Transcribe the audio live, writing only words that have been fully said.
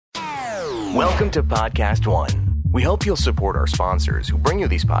Welcome to Podcast One. We hope you'll support our sponsors who bring you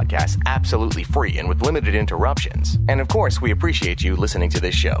these podcasts absolutely free and with limited interruptions. And of course, we appreciate you listening to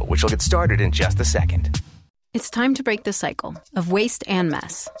this show, which will get started in just a second. It's time to break the cycle of waste and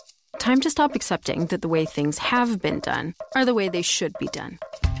mess. Time to stop accepting that the way things have been done are the way they should be done.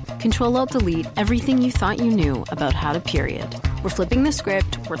 Control-Alt-Delete everything you thought you knew about how to period. We're flipping the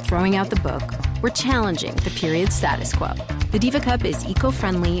script, we're throwing out the book, we're challenging the period status quo. The Diva Cup is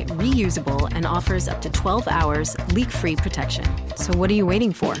eco-friendly, reusable, and offers up to 12 hours leak-free protection. So what are you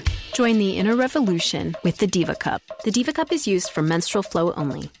waiting for? Join the inner revolution with the Diva Cup. The Diva Cup is used for menstrual flow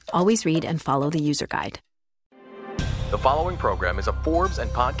only. Always read and follow the user guide. The following program is a Forbes and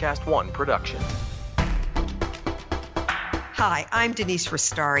Podcast One production. Hi, I'm Denise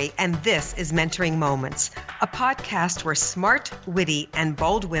and this is Mentoring Moments, a podcast where smart, witty, and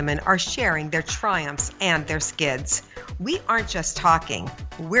bold women are sharing their triumphs and their skids. We aren't just talking,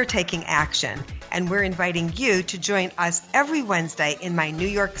 we're taking action, and we're inviting you to join us every Wednesday in my New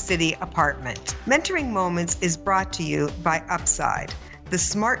York City apartment. Mentoring Moments is brought to you by Upside. The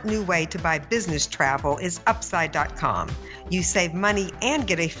smart new way to buy business travel is Upside.com. You save money and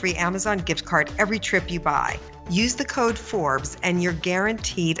get a free Amazon gift card every trip you buy. Use the code Forbes and you're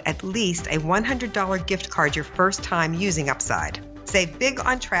guaranteed at least a $100 gift card your first time using Upside. Save big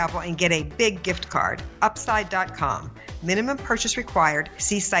on travel and get a big gift card. Upside.com. Minimum purchase required.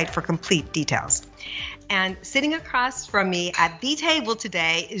 See site for complete details. And sitting across from me at the table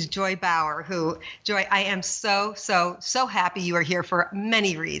today is Joy Bauer, who, Joy, I am so happy you are here for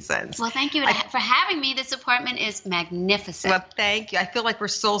many reasons. Well, thank you for having me. This apartment is magnificent. Well, thank you. I feel like we're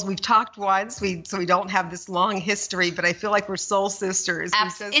souls. We've talked once, so we don't have this long history, but I feel like we're soul sisters.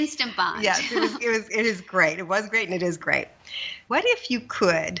 Instant bond. Yes, it is great. It was great, and it is great. What if you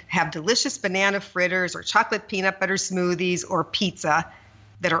could have delicious banana fritters or chocolate peanut butter smoothies or pizza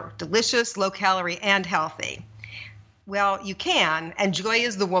that are delicious, low calorie, and healthy? Well, you can, and Joy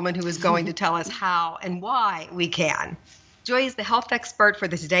is the woman who is going to tell us how and why we can. Joy is the health expert for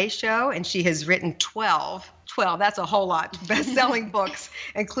the Today Show, and she has written 12, that's a whole lot, best-selling books,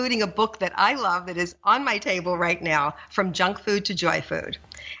 including a book that I love that is on my table right now, From Junk Food to Joy Food.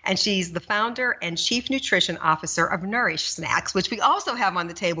 And she's the founder and chief nutrition officer of Nourish Snacks, which we also have on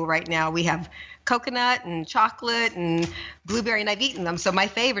the table right now. We have coconut and chocolate and blueberry, and I've eaten them. So my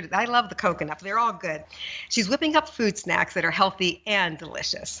favorite, I love the coconut. They're all good. She's whipping up food snacks that are healthy and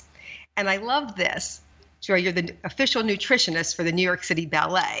delicious. And I love this. Joy, you're the official nutritionist for the New York City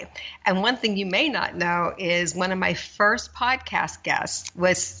Ballet. And one thing you may not know is one of my first podcast guests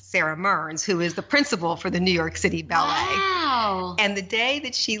was Sarah Mearns, who is the principal for the New York City Ballet. Wow. And the day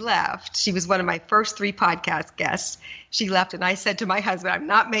that she left, she was one of my first 3 podcast guests. She left, and I said to my husband, I'm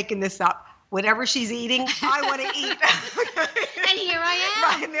not making this up. Whatever she's eating, I want to eat. And here I am.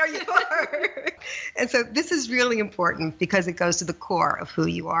 Right, and there you are. And so this is really important because it goes to the core of who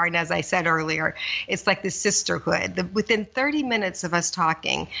you are. And as I said earlier, it's like this sisterhood. Within 30 minutes of us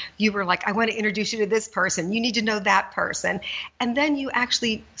talking, you were like, I want to introduce you to this person. You need to know that person. And then you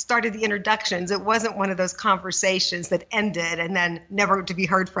actually started the introductions. It wasn't one of those conversations that ended and then never to be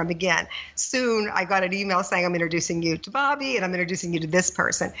heard from again. Soon I got an email saying, I'm introducing you to Bobby and I'm introducing you to this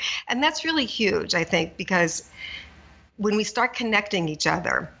person. And that's really huge, I think, because when we start connecting each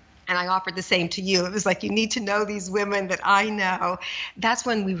other, and I offered the same to you, it was like, you need to know these women that I know. That's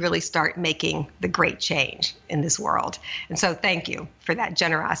when we really start making the great change in this world. And so thank you for that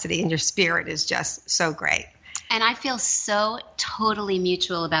generosity, and your spirit is just so great. And I feel so totally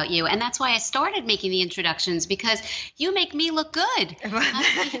mutual about you. And that's why I started making the introductions, because you make me look good.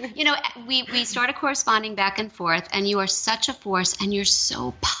 We started corresponding back and forth, and you are such a force, and you're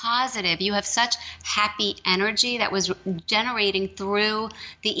so positive. You have such happy energy that was generating through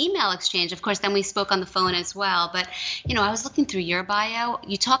the email exchange. Of course, then we spoke on the phone as well. But, I was looking through your bio.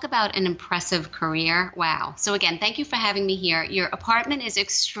 You talk about an impressive career. Wow. So again, thank you for having me here. Your apartment is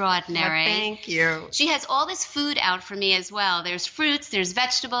extraordinary. Well, thank you. She has all this food out for me as well. There's fruits, there's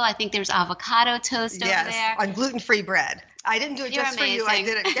vegetable. I think there's avocado toast over there. Yes, on gluten-free bread. I didn't do it just for you. I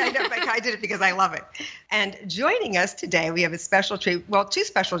did it. I did it because I love it. And joining us today, we have a special treat. Well, 2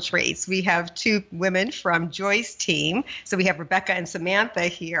 special treats. We have 2 women from Joy's team. So we have Rebecca and Samantha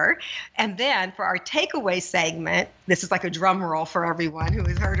here. And then for our takeaway segment, this is like a drum roll for everyone who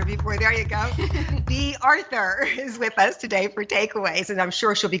has heard her before. There you go. Bea Arthur is with us today for takeaways. And I'm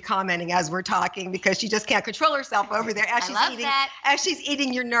sure she'll be commenting as we're talking because she just can't control herself over there as she's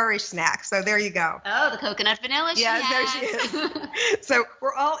eating your Nourish Snacks. So there you go. Oh, the coconut vanilla. Yes, there she is. is. So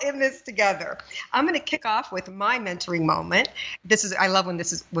we're all in this together. I'm going to kick off with my mentoring moment. I love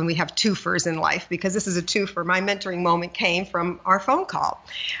when we have twofers in life, because this is a twofer. My mentoring moment came from our phone call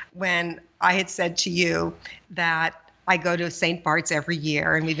when I had said to you that I go to St. Bart's every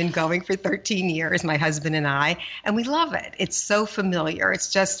year, and we've been going for 13 years, my husband and I, and we love it. It's so familiar.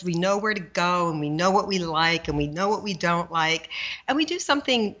 It's just we know where to go, and we know what we like, and we know what we don't like, and we do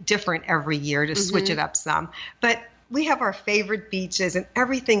something different every year to switch it up some. But we have our favorite beaches, and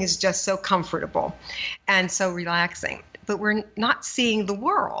everything is just so comfortable and so relaxing. But we're not seeing the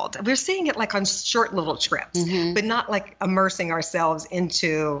world. We're seeing it like on short little trips, but not like immersing ourselves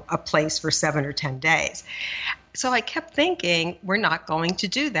into a place for 7 or 10 days. So I kept thinking, we're not going to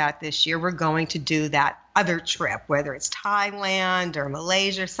do that this year. We're going to do that other trip, whether it's Thailand or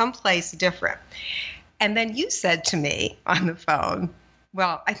Malaysia, someplace different. And then you said to me on the phone,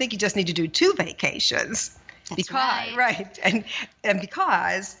 well, I think you just need to do 2 vacations. That's right. And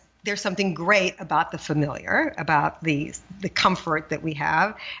because there's something great about the familiar, about the comfort that we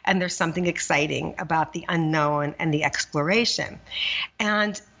have, and there's something exciting about the unknown and the exploration.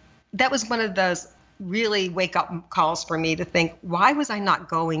 And that was one of those really wake-up calls for me to think, why was I not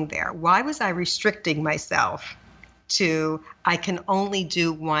going there? Why was I restricting myself to I can only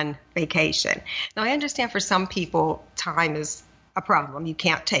do 1 vacation? Now, I understand for some people time is a problem. You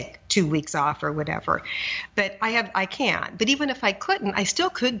can't take 2 weeks off or whatever. But I can. But even if I couldn't, I still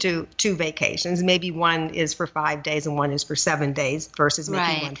could do 2 vacations. Maybe one is for 5 days and one is for 7 days versus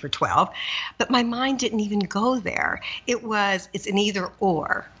making one for 12. But my mind didn't even go there. It's an either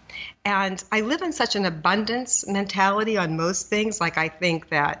or. And I live in such an abundance mentality on most things. Like I think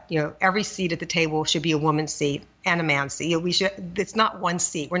that, every seat at the table should be a woman's seat and a man's seat. It's not one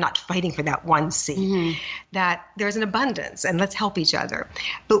seat. We're not fighting for that one seat. That there's an abundance and let's help each other.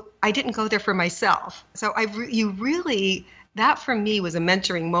 But I didn't go there for myself. So that for me was a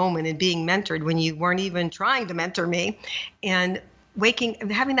mentoring moment and being mentored when you weren't even trying to mentor me, and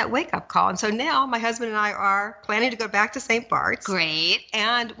having that wake-up call. And so now my husband and I are planning to go back to St. Bart's. Great.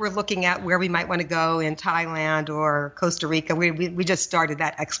 And we're looking at where we might want to go in Thailand or Costa Rica. We just started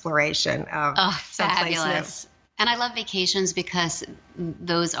that exploration of someplace fabulous. New. And I love vacations because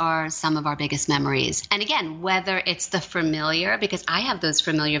those are some of our biggest memories. And again, whether it's the familiar, because I have those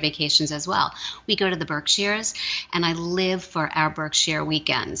familiar vacations as well. We go to the Berkshires, and I live for our Berkshire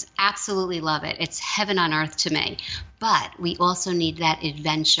weekends. Absolutely love it. It's heaven on earth to me. But we also need that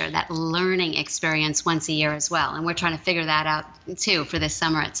adventure, that learning experience once a year as well. And we're trying to figure that out, too, for this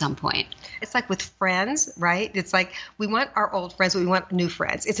summer at some point. It's like with friends, right? It's like we want our old friends, but we want new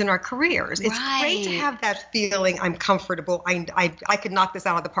friends. It's in our careers. It's great to have that feeling I'm comfortable. I could knock this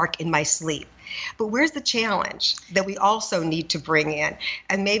out of the park in my sleep. But where's the challenge that we also need to bring in?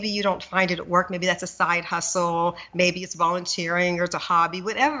 And maybe you don't find it at work. Maybe that's a side hustle. Maybe it's volunteering or it's a hobby,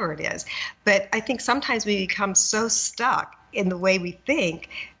 whatever it is. But I think sometimes we become so stuck in the way we think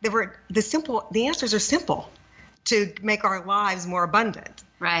that the answers are simple to make our lives more abundant.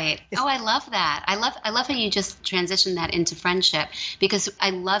 Right. I love that. I love how you just transitioned that into friendship, because I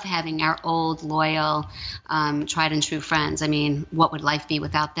love having our old, loyal, tried and true friends. I mean, what would life be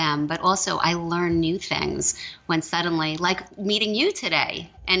without them? But also I learn new things when suddenly, like meeting you today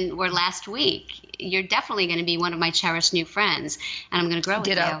or last week, you're definitely going to be one of my cherished new friends, and I'm going to grow with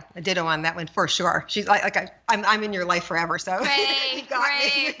you. A ditto on that one for sure. She's I'm in your life forever. So you got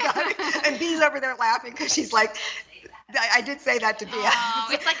me. And Bea's over there laughing because she's like, I did say that to Bea. Oh,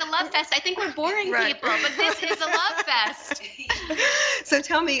 it's like a love fest. I think we're boring people, but this is a love fest. So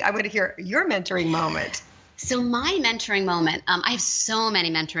tell me, I want to hear your mentoring moment. So my mentoring moment, I have so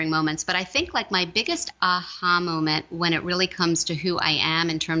many mentoring moments, but I think like my biggest aha moment when it really comes to who I am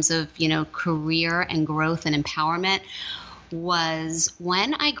in terms of, career and growth and empowerment was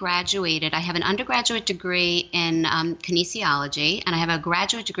when I graduated. I have an undergraduate degree in kinesiology, and I have a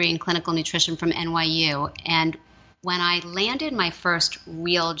graduate degree in clinical nutrition from NYU. And when I landed my first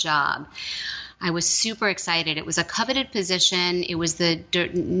real job, I was super excited. It was a coveted position. It was the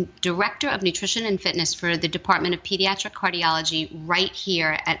director of nutrition and fitness for the Department of Pediatric Cardiology right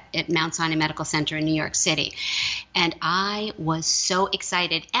here at Mount Sinai Medical Center in New York City. And I was so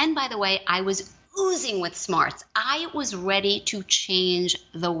excited. And by the way, I was oozing with smarts. I was ready to change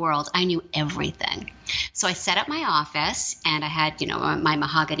the world. I knew everything. So I set up my office, and I had, my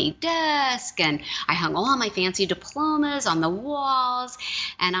mahogany desk, and I hung all my fancy diplomas on the walls,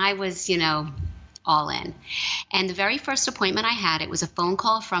 and I was, all in. And the very first appointment I had, it was a phone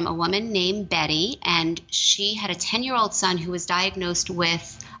call from a woman named Betty, and she had a 10-year-old son who was diagnosed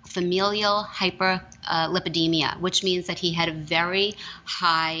with familial hyperlipidemia, which means that he had a very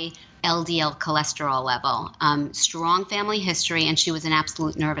high LDL cholesterol level, strong family history, and she was an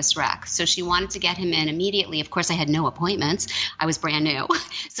absolute nervous wreck. So she wanted to get him in immediately. Of course, I had no appointments. I was brand new.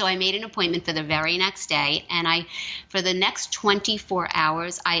 So I made an appointment for the very next day, and for the next 24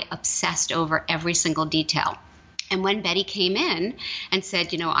 hours, I obsessed over every single detail. And when Betty came in and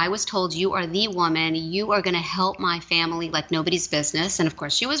said, I was told you are the woman, you are going to help my family like nobody's business. And of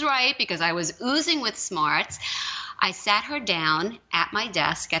course she was right, because I was oozing with smarts. I sat her down at my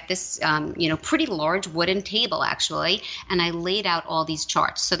desk at this, pretty large wooden table, actually, and I laid out all these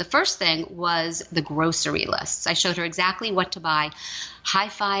charts. So the first thing was the grocery lists. I showed her exactly what to buy: high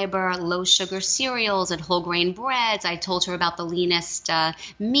fiber, low sugar cereals and whole grain breads. I told her about the leanest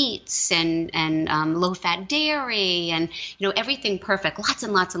meats and low fat dairy and, everything perfect. Lots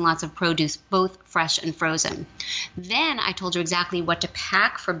and lots and lots of produce, both fresh and frozen. Then I told her exactly what to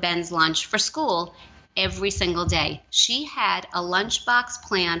pack for Ben's lunch for school every single day. She had a lunchbox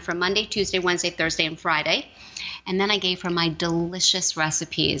plan for Monday, Tuesday, Wednesday, Thursday, and Friday. And then I gave her my delicious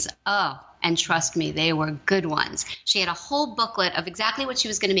recipes. Oh, and trust me, they were good ones. She had a whole booklet of exactly what she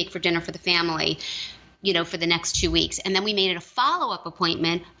was going to make for dinner for the family, for the next 2 weeks. And then we made it a follow-up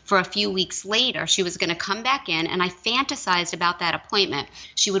appointment for a few weeks later. She was going to come back in, and I fantasized about that appointment.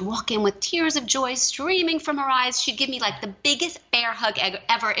 She would walk in with tears of joy streaming from her eyes. She'd give me like the biggest bear hug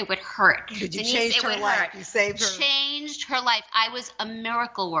ever. It would hurt. Did you change her life? You saved her. Changed her life. I was a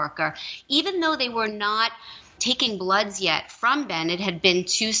miracle worker. Even though they were not taking bloods yet from Ben, it had been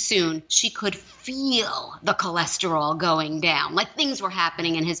too soon. She could feel the cholesterol going down, like things were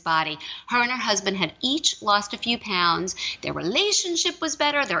happening in his body. Her and her husband had each lost a few pounds. Their relationship was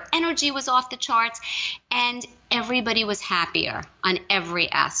better. Their energy was off the charts. And everybody was happier on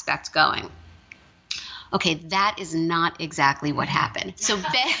every aspect going. Okay, that is not exactly what happened. So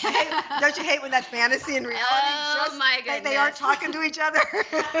don't you hate when that's fantasy and reality? Oh, my goodness. They aren't talking to each other.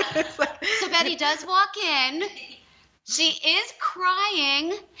 So Betty does walk in. She is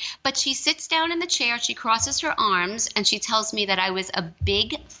crying, but she sits down in the chair. She crosses her arms, and she tells me that I was a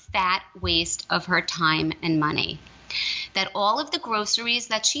big, fat waste of her time and money. That all of the groceries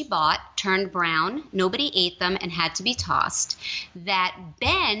that she bought turned brown, nobody ate them, and had to be tossed. That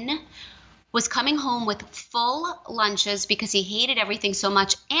Ben was coming home with full lunches because he hated everything so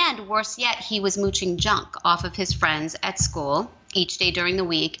much, and worse yet, he was mooching junk off of his friends at school each day during the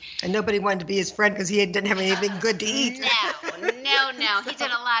week. And nobody wanted to be his friend because he didn't have anything good to eat. No. He did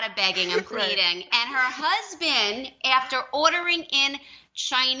a lot of begging and pleading. Right. And her husband, after ordering in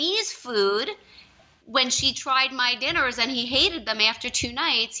Chinese food, when she tried my dinners and he hated them after 2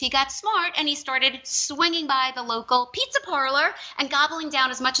 nights, he got smart and he started swinging by the local pizza parlor and gobbling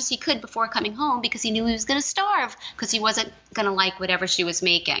down as much as he could before coming home, because he knew he was going to starve, because he wasn't going to like whatever she was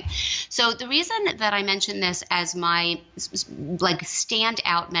making. So the reason that I mention this as my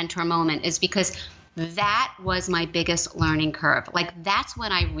standout mentor moment is because that was my biggest learning curve. That's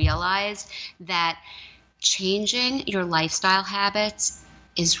when I realized that changing your lifestyle habits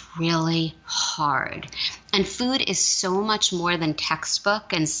is really hard. And food is so much more than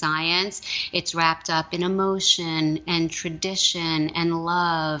textbook and science. It's wrapped up in emotion and tradition and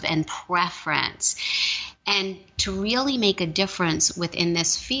love and preference. And to really make a difference within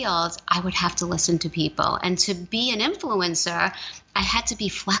this field, I would have to listen to people. And to be an influencer, I had to be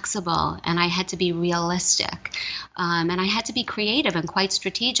flexible and I had to be realistic. And I had to be creative and quite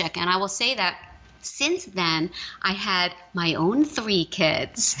strategic. And I will say that since then, I had my own 3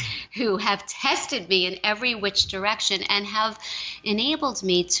 kids who have tested me in every which direction and have enabled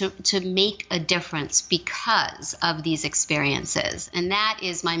me to make a difference because of these experiences. And that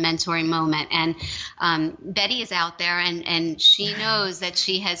is my mentoring moment. And Betty is out there, and she knows that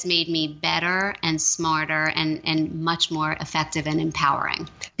she has made me better and smarter and much more effective and empowering.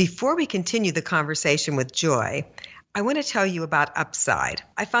 Before we continue the conversation with Joy, I want to tell you about Upside.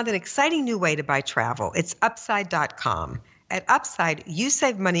 I found an exciting new way to buy travel. It's Upside.com. At Upside, you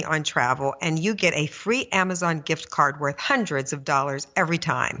save money on travel and you get a free Amazon gift card worth hundreds of dollars every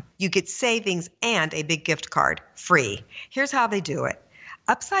time. You get savings and a big gift card free. Here's how they do it.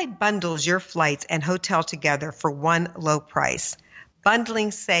 Upside bundles your flights and hotel together for one low price.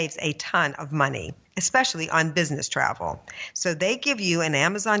 Bundling saves a ton of money, especially on business travel. So they give you an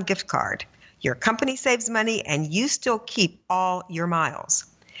Amazon gift card. Your company saves money, and you still keep all your miles.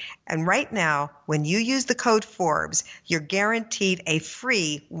 And right now, when you use the code Forbes, you're guaranteed a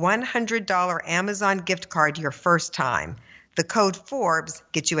free $100 Amazon gift card your first time. The code Forbes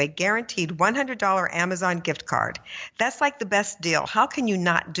gets you a guaranteed $100 Amazon gift card. That's like the best deal. How can you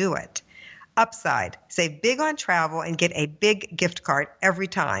not do it? Upside. Save big on travel and get a big gift card every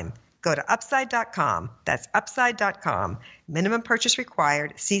time. Go to upside.com. That's upside.com. Minimum purchase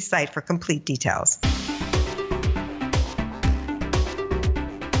required. See site for complete details.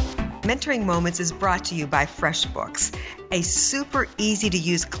 Mentoring Moments is brought to you by FreshBooks, a super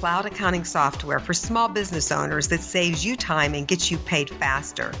easy-to-use cloud accounting software for small business owners that saves you time and gets you paid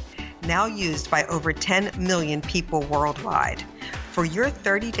faster. Now used by over 10 million people worldwide. For your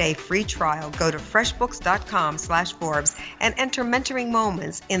 30-day free trial, go to freshbooks.com/Forbes and enter Mentoring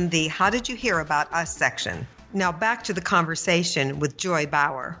Moments in the How Did You Hear About Us section. Now back to the conversation with Joy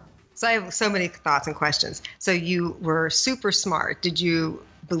Bauer. So I have so many thoughts and questions. So you were super smart. Did you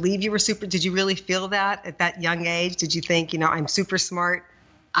believe you were super? Did you really feel that at that young age? Did you think, I'm super smart?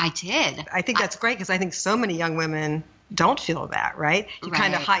 I did. I think that's great because I think so many young women don't feel that, right? You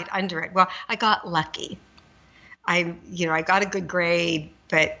kind of hide under it. Well, I got lucky. I got a good grade,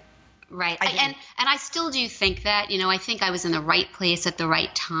 but right. And I still do think that, I think I was in the right place at the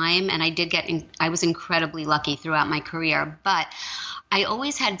right time, and I was incredibly lucky throughout my career, but I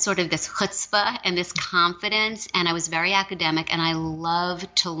always had sort of this chutzpah and this confidence, and I was very academic, and I love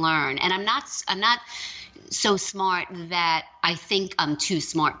to learn. And I'm not so smart that I think I'm too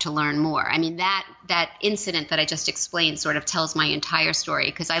smart to learn more. I mean, that incident that I just explained sort of tells my entire story,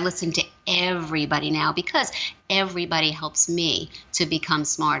 because I listen to everybody now because everybody helps me to become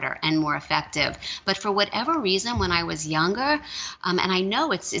smarter and more effective. But for whatever reason, when I was younger, and I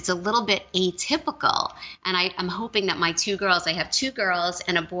know it's a little bit atypical, and I'm hoping that my two girls, I have two girls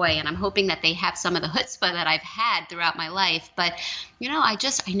and a boy, and I'm hoping that they have some of the chutzpah that I've had throughout my life. But,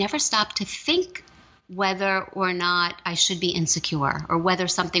 I never stopped to think whether or not I should be insecure or whether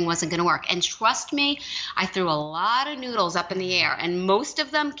something wasn't going to work. And trust me, I threw a lot of noodles up in the air, and most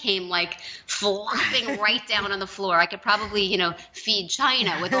of them came like flopping right down on the floor. I could probably, feed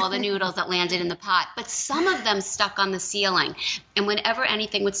China with all the noodles that landed in the pot. But some of them stuck on the ceiling. And whenever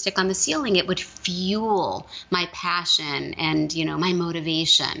anything would stick on the ceiling, it would fuel my passion and, my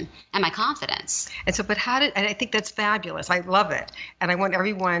motivation and my confidence. And so, and I think that's fabulous. I love it. And I want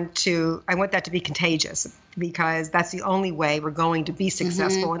that to be contagious, because that's the only way we're going to be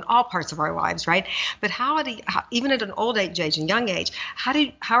successful in all parts of our lives, right? But even at an old age and young age, how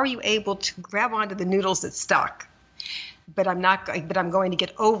are you able to grab onto the noodles that stuck? But I'm going to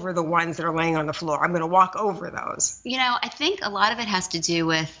get over the ones that are laying on the floor. I'm going to walk over those. I think a lot of it has to do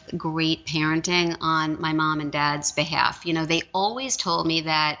with great parenting on my mom and dad's behalf. They always told me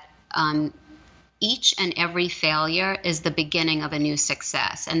that each and every failure is the beginning of a new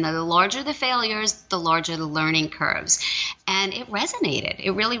success. And the larger the failures, the larger the learning curves. And it resonated.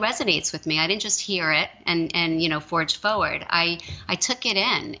 It really resonates with me. I didn't just hear it and forge forward. I took it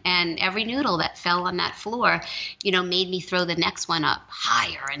in. And every noodle that fell on that floor, made me throw the next one up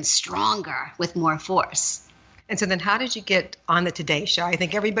higher and stronger with more force. And so then how did you get on the Today Show? I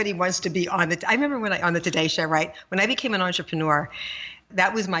think everybody wants to be on I remember on the Today Show, right? When I became an entrepreneur,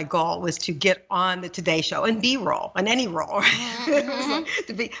 that was my goal, was to get on the Today Show and B-roll, on any role,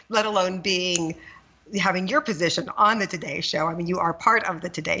 let alone having your position on the Today Show. I mean, you are part of the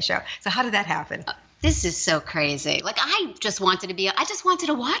Today Show. So how did that happen? This is so crazy. I just wanted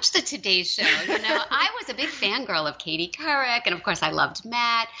to watch the Today Show. I was a big fangirl of Katie Couric, and of course I loved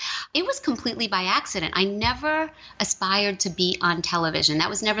Matt. It was completely by accident. I never aspired to be on television.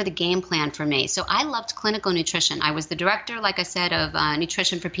 That was never the game plan for me. So I loved clinical nutrition. I was the director, like I said, of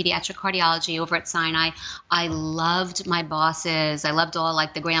nutrition for pediatric cardiology over at Sinai. I loved my bosses. I loved all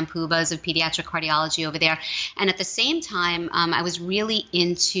the grand poobahs of pediatric cardiology over there. And at the same time, I was really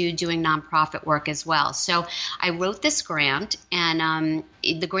into doing nonprofit work as well. So I wrote this grant, and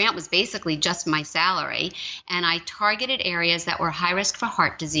the grant was basically just my salary, and I targeted areas that were high risk for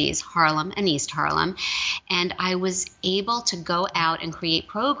heart disease, Harlem and East Harlem, and I was able to go out and create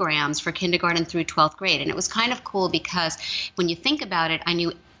programs for kindergarten through 12th grade. And it was kind of cool because when you think about it, I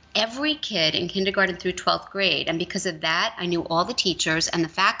knew every kid in kindergarten through 12th grade, and because of that, I knew all the teachers and the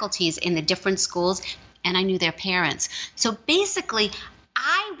faculties in the different schools, and I knew their parents. So basically,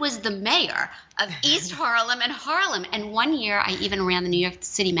 I was the mayor of East Harlem and Harlem. And one year I even ran the New York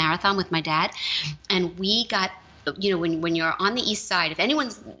City Marathon with my dad. And we got, when you're on the East Side, if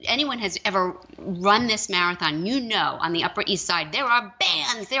anyone has ever run this marathon, on the Upper East Side, there are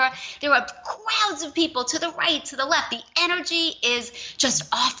bands, there are crowds of people to the right, to the left. The energy is just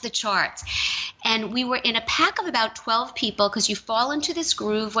off the charts. And we were in a pack of about 12 people, because you fall into this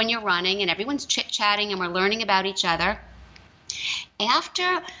groove when you're running and everyone's chit-chatting and we're learning about each other.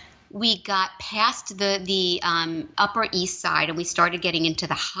 After we got past the Upper East Side and we started getting into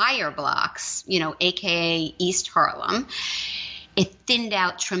the higher blocks, aka East Harlem, it thinned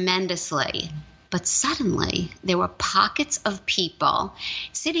out tremendously. But suddenly there were pockets of people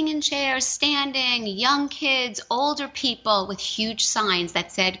sitting in chairs, standing, young kids, older people with huge signs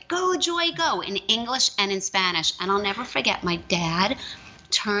that said, "Go, Joy, go," in English and in Spanish. And I'll never forget my dad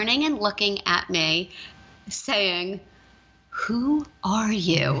turning and looking at me saying, "Who are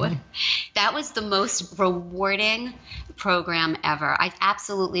you?" That was the most rewarding program ever. I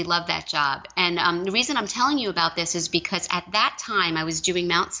absolutely love that job. And the reason I'm telling you about this is because at that time I was doing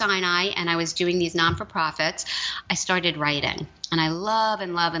Mount Sinai and I was doing these non-for-profits. I started writing. And I love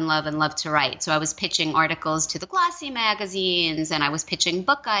and love and love and love to write. So I was pitching articles to the glossy magazines and I was pitching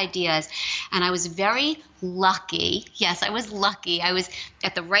book ideas. And I was very lucky. Yes, I was lucky. I was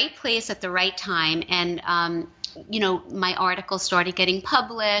at the right place at the right time. And my article started getting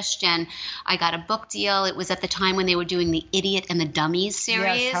published and I got a book deal. It was at the time when they were doing the Idiot and the Dummies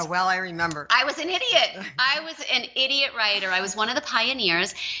series. Yes, how well I remember. I was an idiot. I was an idiot writer. I was one of the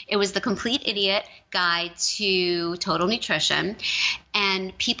pioneers. It was the Complete Idiot Guide to Total Nutrition.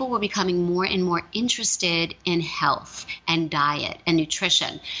 And people were becoming more and more interested in health and diet and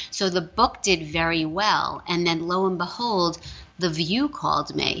nutrition. So the book did very well. And then lo and behold, The View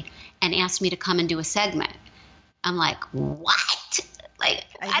called me and asked me to come and do a segment. I'm like, what? Like,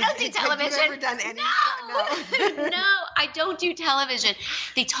 I don't do television. Have you ever done any? No. No, I don't do television.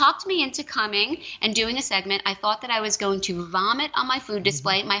 They talked me into coming and doing a segment. I thought that I was going to vomit on my food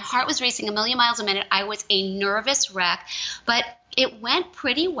display. My heart was racing a million miles a minute. I was a nervous wreck, but it went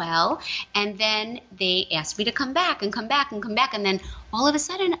pretty well. And then they asked me to come back and come back and come back. And then all of a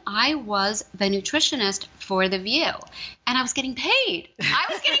sudden, I was the nutritionist for The View. And I was getting paid. I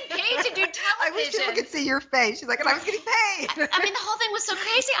was getting paid to do television. I wish people could see your face. She's like, and I was getting paid. I mean, the whole thing was so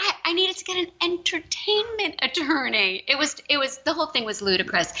crazy. I needed to get an entertainment attorney. It was the whole thing was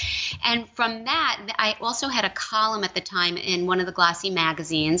ludicrous. And from that, I also had a column at the time in one of the glossy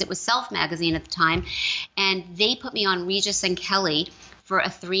magazines. It was Self magazine at the time. And they put me on Regis and Kelly for a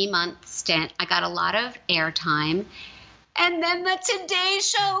 3-month stint. I got a lot of airtime. And then the Today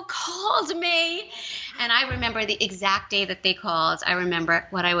Show called me. And I remember the exact day that they called. I remember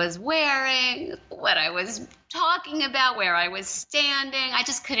what I was wearing, what I was talking about, where I was standing. I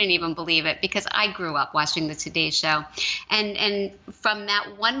just couldn't even believe it because I grew up watching the Today Show. And from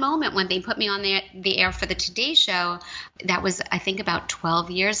that one moment when they put me on the air for the Today Show, that was, I think, about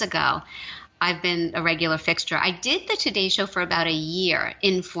 12 years ago. I've been a regular fixture. I did the Today Show for about a year,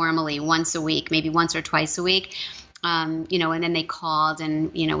 informally, once a week, maybe once or twice a week. And then they called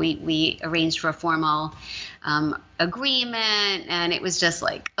and, we arranged for a formal agreement. And it was just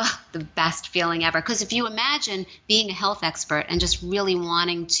like the best feeling ever. Because if you imagine being a health expert and just really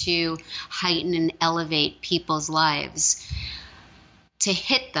wanting to heighten and elevate people's lives, to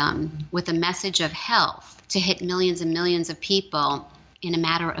hit them with a message of health, to hit millions and millions of people in a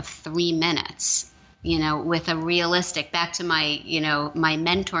matter of 3 minutes, with a realistic, back to my, my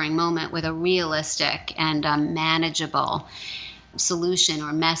mentoring moment, with a realistic and manageable solution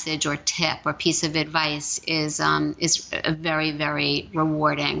or message or tip or piece of advice is a very, very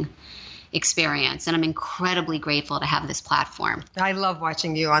rewarding experience. And I'm incredibly grateful to have this platform. I love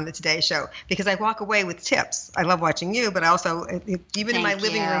watching you on the Today Show because I walk away with tips. I love watching you, but I also, you've been in my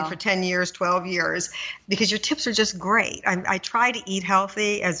living room for 10 years, 12 years, because your tips are just great. I try to eat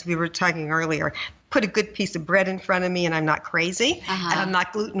healthy, as we were talking earlier. Put a good piece of bread in front of me and I'm not crazy. And I'm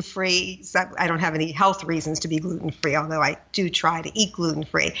not gluten-free. So I don't have any health reasons to be gluten-free, although I do try to eat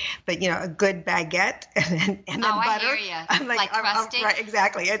gluten-free. But, a good baguette and then butter. I hear you. I'm like crusty? Right,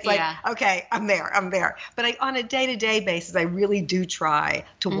 exactly. It's like, okay, I'm there. But on a day-to-day basis, I really do try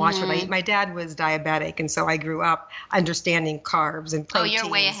to watch what I eat. My dad was diabetic, and so I grew up understanding carbs and proteins. Oh,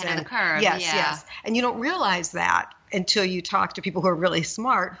 you're way ahead of the curve. Yes. And you don't realize that until you talk to people who are really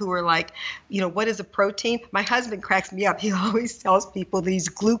smart, who are like, what is a protein? My husband cracks me up. He always tells people he's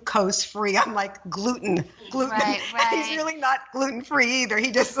glucose-free. I'm like, gluten. Right. He's really not gluten-free either.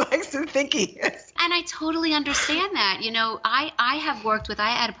 He just likes to think he is. And I totally understand that. I have worked with, I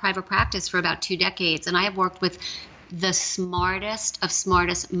had a private practice for about 2 decades, and I have worked with the smartest of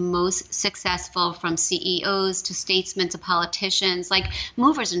smartest, most successful, from CEOs to statesmen to politicians, like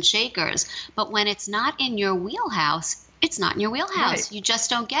movers and shakers. But when it's not in your wheelhouse, it's not in your wheelhouse. Right. You just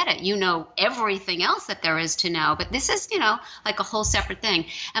don't get it. You know everything else that there is to know. But this is, like a whole separate thing.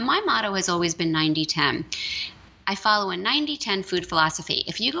 And my motto has always been 90-10. I follow a 90-10 food philosophy.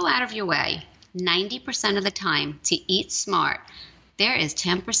 If you go out of your way 90% of the time to eat smart, there is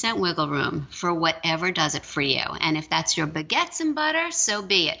 10% wiggle room for whatever does it for you. And if that's your baguettes and butter, so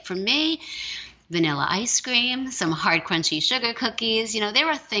be it. For me, vanilla ice cream, some hard crunchy sugar cookies, there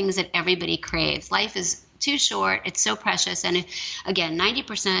are things that everybody craves. Life is too short. It's so precious. And again,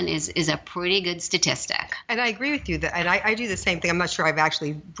 90% is a pretty good statistic. And I agree with you that, and I do the same thing. I'm not sure I've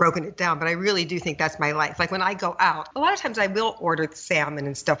actually broken it down, but I really do think that's my life. Like when I go out, a lot of times I will order salmon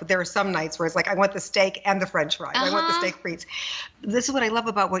and stuff, but there are some nights where it's like, I want the steak and the French fries. I want the steak frites. This is what I love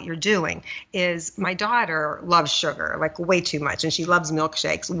about what you're doing is my daughter loves sugar, like way too much. And she loves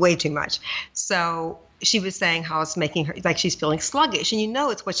milkshakes way too much. So she was saying how it's making her, like she's feeling sluggish, and you know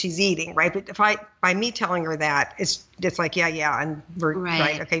it's what she's eating, right? But by me telling her that, it's like, yeah, and we're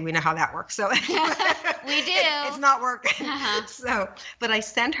right. Okay, we know how that works. So we do. It's not working. So, but I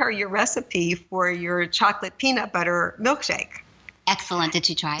sent her your recipe for your chocolate peanut butter milkshake. Excellent. Did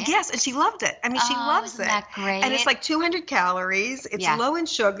she try it? Yes, and she loved it. I mean, she loves isn't it. That great? And it's like 200 calories. It's low in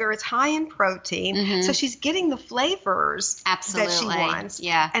sugar. It's high in protein. So she's getting the flavors that she wants.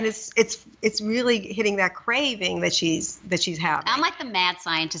 Yeah. And it's really hitting that craving that she's having. I'm like the mad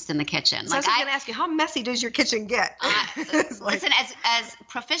scientist in the kitchen. So I was going to ask you, how messy does your kitchen get? Listen, as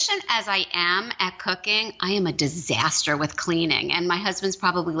proficient as I am at cooking, I am a disaster with cleaning. And my husband's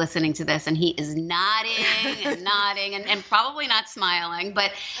probably listening to this, and he is nodding and nodding and probably not smiling,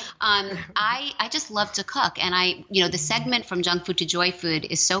 but I just love to cook. And the segment From Junk Food to Joy Food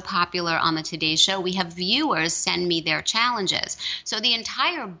is so popular on the Today Show. We have viewers send me their challenges. So the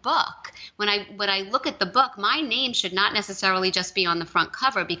entire book, when I look at the book, my name should not necessarily just be on the front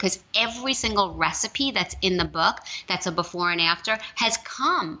cover, because every single recipe that's in the book, that's a before and after, has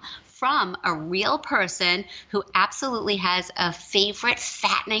come from a real person who absolutely has a favorite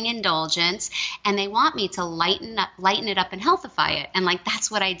fattening indulgence, and they want me to lighten it up and healthify it. And like, that's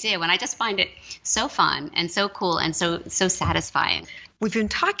what I do. And I just find it so fun and so cool and so satisfying. We've been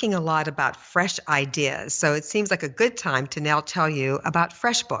talking a lot about fresh ideas, so it seems like a good time to now tell you about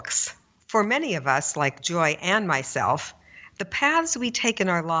FreshBooks. For many of us, like Joy and myself, the paths we take in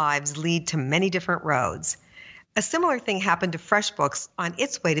our lives lead to many different roads. A similar thing happened to FreshBooks on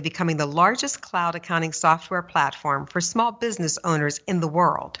its way to becoming the largest cloud accounting software platform for small business owners in the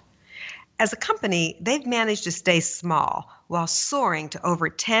world. As a company, they've managed to stay small while soaring to over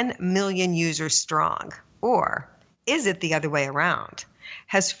 10 million users strong. Or is it the other way around?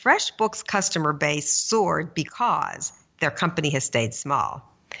 Has FreshBooks' customer base soared because their company has stayed small?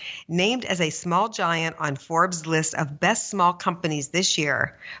 Named as a small giant on Forbes' list of best small companies this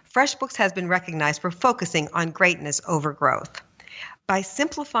year, FreshBooks has been recognized for focusing on greatness over growth. By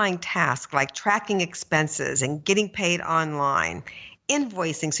simplifying tasks like tracking expenses and getting paid online,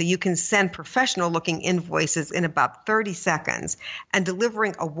 invoicing so you can send professional-looking invoices in about 30 seconds, and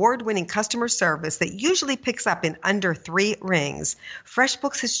delivering award-winning customer service that usually picks up in under 3 rings,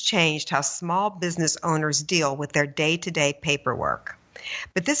 FreshBooks has changed how small business owners deal with their day-to-day paperwork.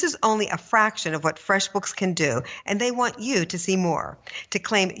 But this is only a fraction of what FreshBooks can do, and they want you to see more. To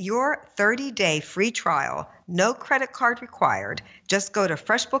claim your 30-day free trial, no credit card required, just go to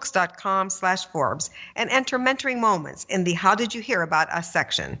freshbooks.com/Forbes and enter Mentoring Moments in the How Did You Hear About Us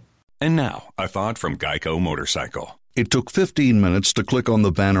section. And now, a thought from Geico Motorcycle. It took 15 minutes to click on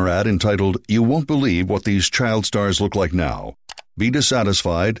the banner ad entitled, "You Won't Believe What These Child Stars Look Like Now." Be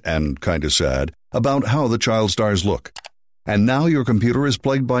dissatisfied and kinda sad about how the child stars look. And now your computer is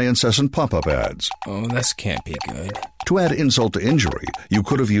plagued by incessant pop-up ads. Oh, this can't be good. To add insult to injury, you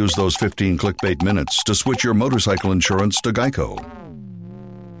could have used those 15 clickbait minutes to switch your motorcycle insurance to Geico.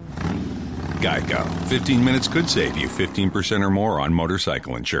 Geico. 15 minutes could save you 15% or more on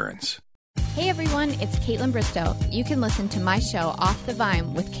motorcycle insurance. Hey everyone, it's Caitlin Bristow. You can listen to my show Off the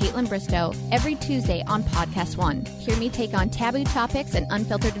Vine with Caitlin Bristow every Tuesday on Podcast One. Hear me take on taboo topics and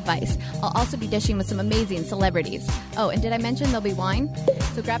unfiltered advice. I'll also be dishing with some amazing celebrities. Oh, and did I mention there'll be wine?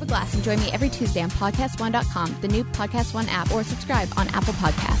 So grab a glass and join me every Tuesday on PodcastOne.com, the new Podcast One app, or subscribe on Apple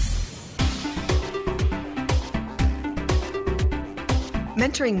Podcasts.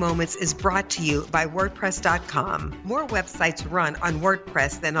 Mentoring Moments is brought to you by WordPress.com. More websites run on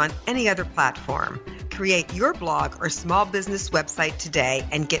WordPress than on any other platform. Create your blog or small business website today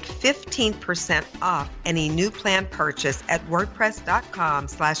and get 15% off any new plan purchase at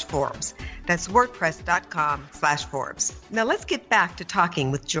WordPress.com/Forbes. That's WordPress.com/Forbes. Now let's get back to talking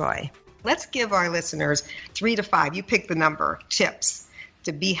with Joy. Let's give our listeners 3 to 5, you pick the number, tips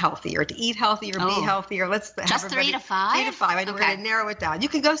to be healthier, to eat healthier, be healthier. Let's have just 3 to 5? 3 to 5. I know we're going to narrow it down. You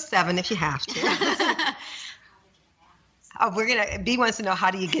can go 7 if you have to. Bea wants to know, how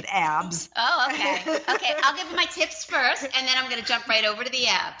do you get abs? Oh, okay. Okay, I'll give my tips first, and then I'm going to jump right over to the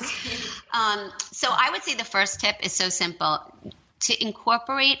abs. So I would say the first tip is so simple. to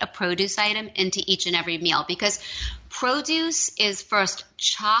incorporate a produce item into each and every meal, because produce is first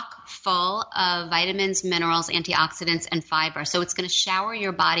chock full of vitamins, minerals, antioxidants, and fiber. So it's going to shower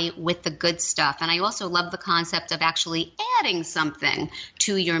your body with the good stuff. And I also love the concept of actually adding something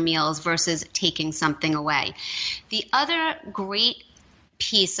to your meals versus taking something away. The other great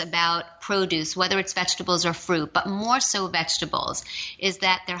piece about produce, whether it's vegetables or fruit, but more so vegetables, is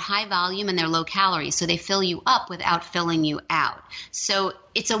that they're high volume and they're low calories. So they fill you up without filling you out. So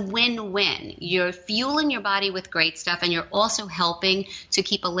it's a win-win. You're fueling your body with great stuff, and you're also helping to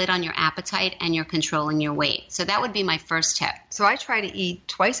keep a lid on your appetite, and you're controlling your weight. So that would be my first tip. So I try to eat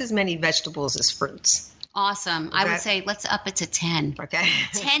twice as many vegetables as fruits. Awesome. I would say let's up it to 10. Okay.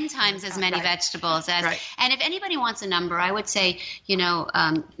 10 times as many vegetables as, and if anybody wants a number, I would say, no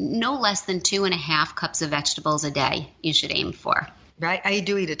less than 2.5 cups of vegetables a day you should aim for. Right. I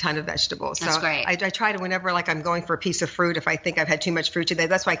do eat a ton of vegetables. That's great. I try to, whenever I'm going for a piece of fruit, if I think I've had too much fruit today,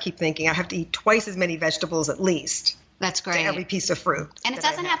 that's why I keep thinking I have to eat twice as many vegetables at least. That's great. To every piece of fruit. And it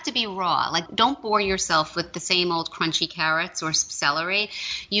doesn't have to be raw. Don't bore yourself with the same old crunchy carrots or celery.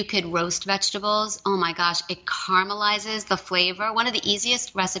 You could roast vegetables. Oh my gosh, it caramelizes the flavor. One of the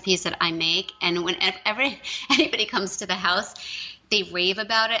easiest recipes that I make, and whenever anybody comes to the house, they rave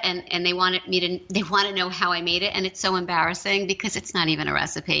about it, and they want to know how I made it, and it's so embarrassing because it's not even a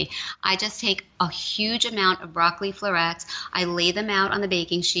recipe. I just take a huge amount of broccoli florets, I lay them out on the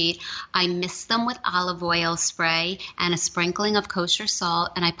baking sheet, I mist them with olive oil spray and a sprinkling of kosher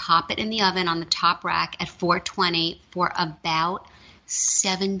salt, and I pop it in the oven on the top rack at 420 for about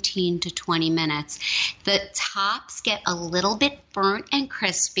 17 to 20 minutes. The tops get a little bit burnt and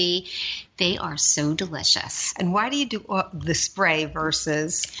crispy. They are so delicious. And why do you do the spray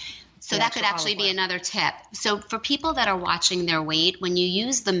versus... So that could actually be another tip. So for people that are watching their weight, when you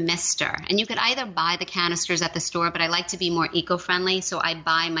use the mister, and you could either buy the canisters at the store, but I like to be more eco-friendly, so I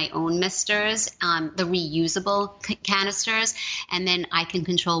buy my own misters, the reusable canisters, and then I can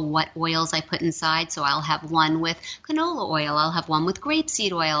control what oils I put inside. So I'll have one with canola oil, I'll have one with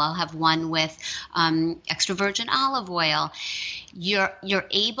grapeseed oil, I'll have one with extra virgin olive oil. You're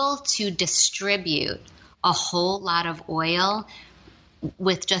able to distribute a whole lot of oil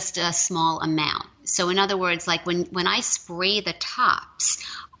with just a small amount. So in other words, when I spray the tops,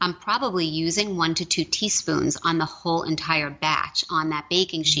 I'm probably using 1 to 2 teaspoons on the whole entire batch on that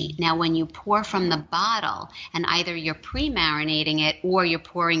baking sheet. Now, when you pour from the bottle, and either you're pre-marinating it or you're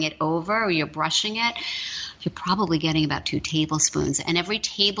pouring it over or you're brushing it, you're probably getting about 2 tablespoons. And every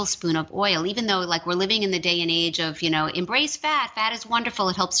tablespoon of oil, even though we're living in the day and age of, embrace fat. Fat is wonderful.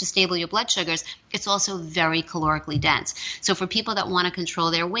 It helps to stable your blood sugars. It's also very calorically dense. So for people that want to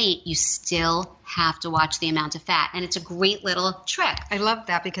control their weight, you still have to watch the amount of fat. And it's a great little trick. I love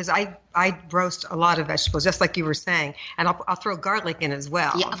that because I roast a lot of vegetables, just like you were saying. And I'll throw garlic in as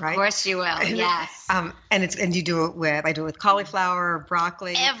well. Yeah, of course you will. Yes. And you do it with cauliflower,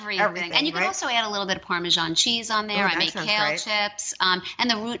 broccoli. Everything. And you can also add a little bit of Parmesan cheese on there. I make kale chips. And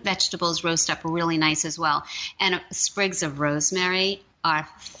the root vegetables roast up really nice as well. And sprigs of rosemary are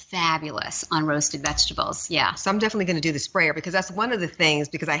fabulous on roasted vegetables. Yeah. So I'm definitely going to do the sprayer because that's one of the things,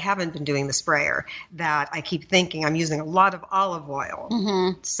 because I haven't been doing the sprayer, that I keep thinking I'm using a lot of olive oil.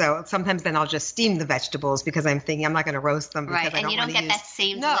 Mm-hmm. So sometimes then I'll just steam the vegetables because I'm thinking I'm not going to roast them. Because and you don't get that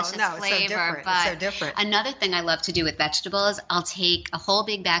same delicious flavor. It's so different. Another thing I love to do with vegetables, I'll take a whole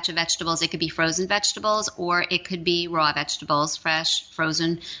big batch of vegetables. It could be frozen vegetables or it could be raw vegetables, fresh,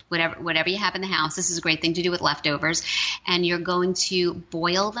 frozen, whatever you have in the house. This is a great thing to do with leftovers. And you're going to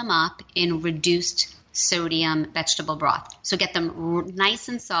boil them up in reduced sodium vegetable broth. So get them nice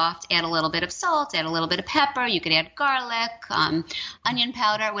and soft, add a little bit of salt, add a little bit of pepper. You could add garlic, onion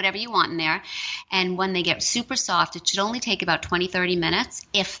powder, whatever you want in there. And when they get super soft, it should only take about 20-30 minutes,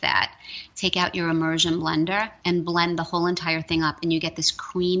 if that. Take out your immersion blender and blend the whole entire thing up. And you get this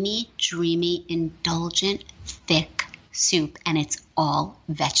creamy, dreamy, indulgent, thick soup. And it's all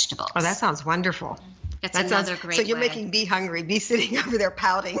vegetables. Oh, that sounds wonderful. That's another great So you're way. making Bea hungry. Bea sitting over there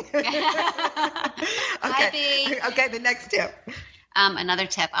pouting. Hi, Bea. Okay, the next tip. Another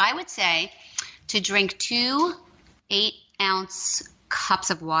tip. I would say to drink 2 8-ounce cups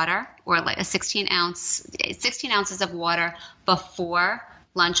of water, or like 16 ounces of water before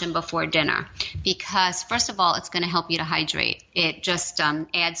lunch and before dinner, because first of all, it's going to help you to hydrate. It just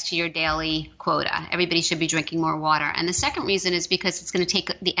adds to your daily quota. Everybody should be drinking more water. And the second reason is because it's going to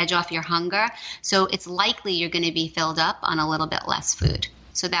take the edge off your hunger. So it's likely you're going to be filled up on a little bit less food.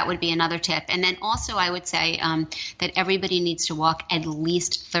 So that would be another tip. And then also I would say that everybody needs to walk at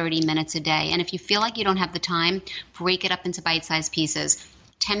least 30 minutes a day. And if you feel like you don't have the time, break it up into bite-sized pieces.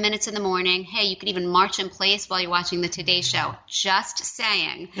 10 minutes in the morning. Hey, you could even march in place while you're watching the Today Show. Just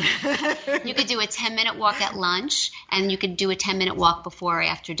saying. You could do a 10-minute walk at lunch, and you could do a 10-minute walk before or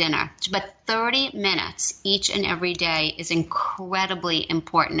after dinner. But 30 minutes each and every day is incredibly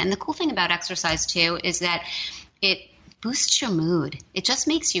important. And the cool thing about exercise, too, is that it boosts your mood. It just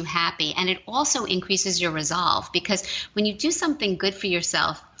makes you happy. And it also increases your resolve, because when you do something good for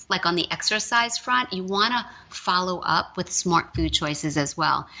yourself, like on the exercise front, you want to follow up with smart food choices as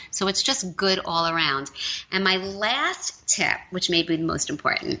well. So it's just good all around. And my last tip, which may be the most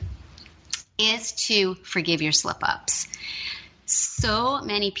important, is to forgive your slip-ups. So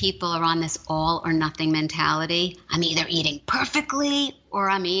many people are on this all or nothing mentality. I'm either eating perfectly or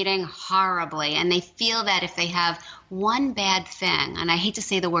I'm eating horribly. And they feel that if they have one bad thing, and I hate to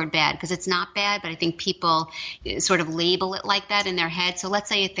say the word bad because it's not bad, but I think people sort of label it like that in their head. So let's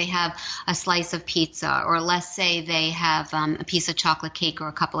say if they have a slice of pizza, or let's say they have a piece of chocolate cake or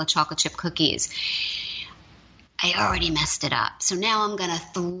a couple of chocolate chip cookies. I already messed it up. So now I'm going to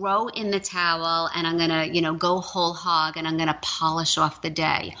throw in the towel and I'm going to, go whole hog, and I'm going to polish off the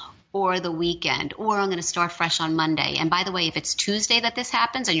day or the weekend, or I'm going to start fresh on Monday. And by the way, if it's Tuesday that this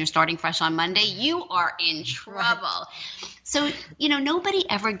happens and you're starting fresh on Monday, you are in trouble. Right. So, nobody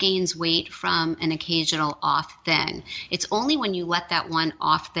ever gains weight from an occasional off thing. It's only when you let that one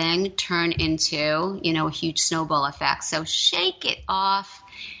off thing turn into, a huge snowball effect. So shake it off.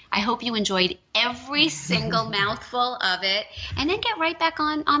 I hope you enjoyed every single mouthful of it, and then get right back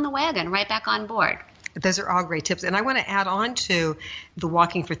on the wagon, right back on board. Those are all great tips. And I want to add on to the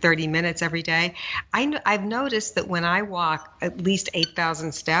walking for 30 minutes every day. I've noticed that when I walk at least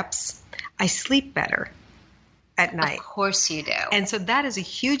 8,000 steps, I sleep better at night. Of course you do. And so that is a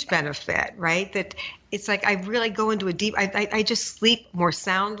huge benefit, right? That it's like I really go into a deep, I just sleep more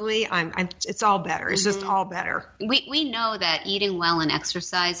soundly. It's all better. It's just all better. We know that eating well and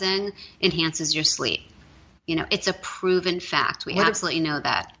exercising enhances your sleep. It's a proven fact. We absolutely know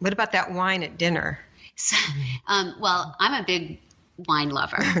that. What about that wine at dinner? So, well, I'm a big wine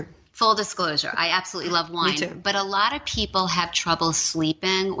lover. Full disclosure, I absolutely love wine. Me too. But a lot of people have trouble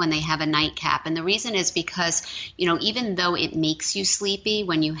sleeping when they have a nightcap. And the reason is because, even though it makes you sleepy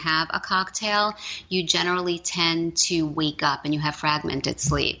when you have a cocktail, you generally tend to wake up and you have fragmented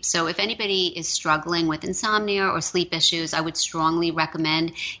sleep. So if anybody is struggling with insomnia or sleep issues, I would strongly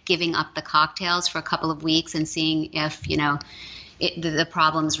recommend giving up the cocktails for a couple of weeks and seeing if, the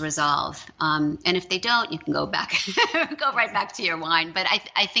problems resolve. And if they don't, you can go right back to your wine. But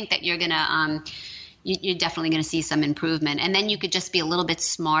I think that you're you're definitely going to see some improvement. And then you could just be a little bit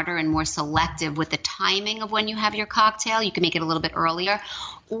smarter and more selective with the timing of when you have your cocktail. You can make it a little bit earlier,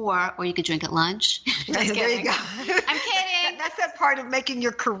 or you could drink at lunch. There you go. I'm kidding. That's that part of making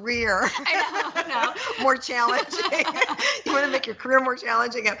your career I know. more challenging. You want to make your career more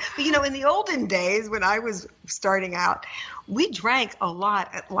challenging. But, in the olden days when I was starting out, we drank a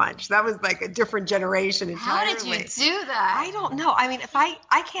lot at lunch. That was like a different generation entirely. How did you do that? I don't know. I mean,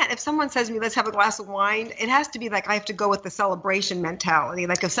 if someone says to me, let's have a glass of wine, it has to be like I have to go with the celebration mentality.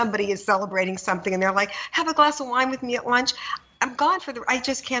 Like if somebody is celebrating something and they're like, have a glass of wine with me at lunch, I'm gone I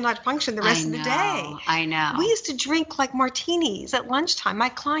just cannot function the rest of the day. I know. We used to drink like martinis at lunchtime. My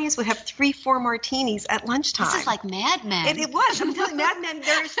clients would have 3-4 martinis at lunchtime. This is like Mad Men. It was. I'm telling you, Mad Men,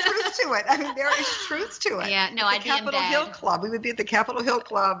 there is truth to it. I mean, there is truth to it. Yeah, no, I'd be in bed. Capitol Hill Club. We would be at the Capitol Hill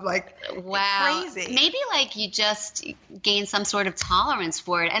Club, like, wow. Crazy. Maybe like you just gain some sort of tolerance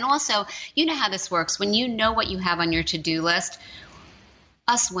for it. And also, you know how this works. When you know what you have on your to-do list,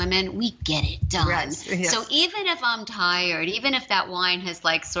 us women, we get it done. Yes. So even if I'm tired, even if that wine has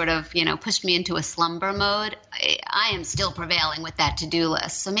like sort of, pushed me into a slumber mode, I am still prevailing with that to-do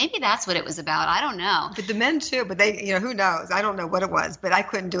list. So maybe that's what it was about. I don't know. But the men too, but they, who knows? I don't know what it was, but I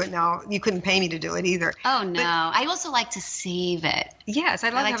couldn't do it now. You couldn't pay me to do it either. Oh, no. But I also like to save it. Yes, I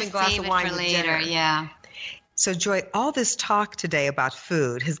love having a glass of wine for with later. dinner. Yeah. So, Joy, all this talk today about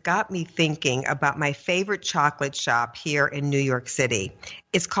food has got me thinking about my favorite chocolate shop here in New York City.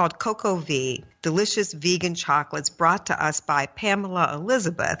 It's called Coco V, delicious vegan chocolates brought to us by Pamela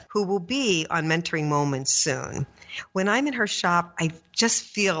Elizabeth, who will be on Mentoring Moments soon. When I'm in her shop, I just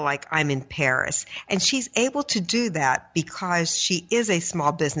feel like I'm in Paris. And she's able to do that because she is a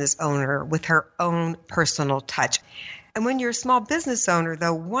small business owner with her own personal touch. And when you're a small business owner,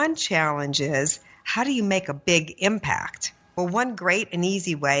 though, one challenge is, how do you make a big impact? Well, one great and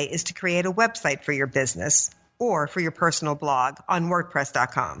easy way is to create a website for your business or for your personal blog on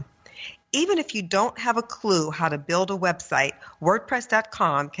WordPress.com. Even if you don't have a clue how to build a website,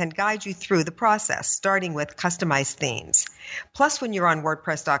 WordPress.com can guide you through the process, starting with customized themes. Plus, when you're on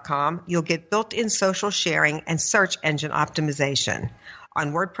WordPress.com, you'll get built-in social sharing and search engine optimization.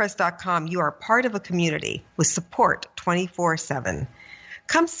 On WordPress.com, you are part of a community with support 24/7.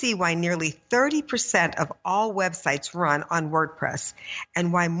 Come see why nearly 30% of all websites run on WordPress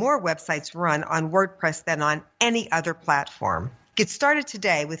and why more websites run on WordPress than on any other platform. Get started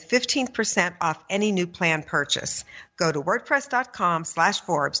today with 15% off any new plan purchase. Go to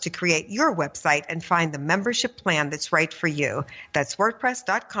WordPress.com/Forbes to create your website and find the membership plan that's right for you. That's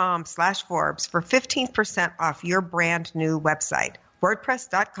WordPress.com/Forbes for 15% off your brand new website.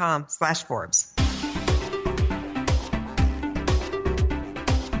 WordPress.com/Forbes.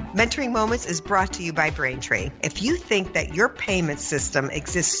 Mentoring Moments is brought to you by Braintree. If you think that your payment system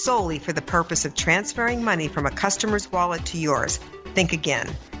exists solely for the purpose of transferring money from a customer's wallet to yours, think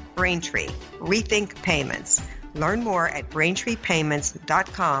again. Braintree. Rethink payments. Learn more at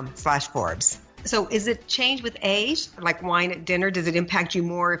BraintreePayments.com/Forbes. So is it change with age? Like wine at dinner, does it impact you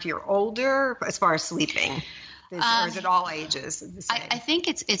more if you're older as far as sleeping? Or is it all ages? The same? I think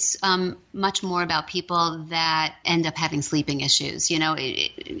it's much more about people that end up having sleeping issues. You know,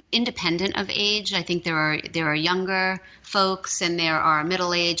 independent of age, I think there are younger folks and there are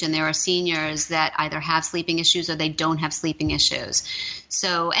middle age and there are seniors that either have sleeping issues or they don't have sleeping issues.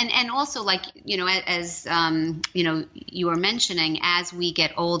 So and also, like, you know, as you know, you were mentioning, as we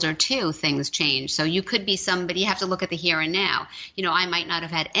get older too, things change. So you could be somebody, you have to look at the here and now. You know, I might not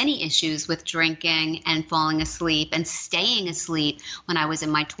have had any issues with drinking and falling asleep and staying asleep when I was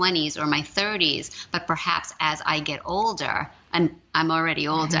in my 20s or my 30s, but perhaps as I get older, I'm already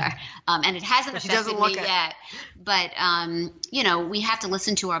older, and it hasn't affected me yet. But you know, we have to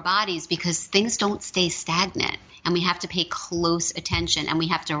listen to our bodies because things don't stay stagnant, and we have to pay close attention, and we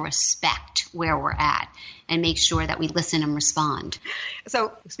have to respect where we're at and make sure that we listen and respond.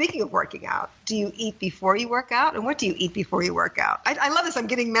 So speaking of working out, do you eat before you work out? And what do you eat before you work out? I love this. I'm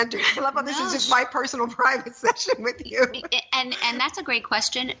getting mentored. I love how this is just my personal private session with you. And that's a great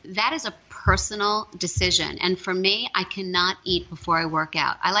question. That is a personal decision. And for me, I cannot eat before I work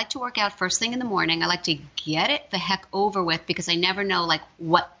out. I like to work out first thing in the morning. I like to get it the heck over with because I never know like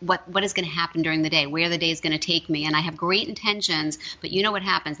what is going to happen during the day, where the day is going to take me. And I have great intentions, but you know what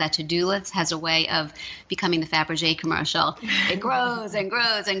happens? That to-do list has a way of becoming the Fabergé commercial. It grows and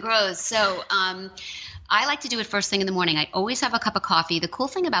grows and grows. So I like to do it first thing in the morning. I always have a cup of coffee. The cool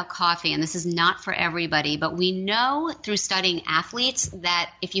thing about coffee, and this is not for everybody, but we know through studying athletes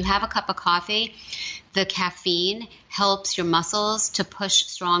that if you have a cup of coffee, the caffeine helps your muscles to push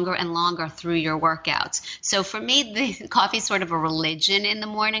stronger and longer through your workouts. So for me, the coffee is sort of a religion in the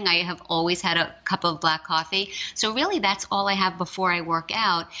morning. I have always had a cup of black coffee. So really, that's all I have before I work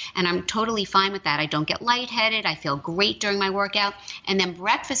out, and I'm totally fine with that. I don't get lightheaded. I feel great during my workout, and then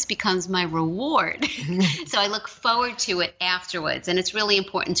breakfast becomes my reward. So I look forward to it afterwards, and it's really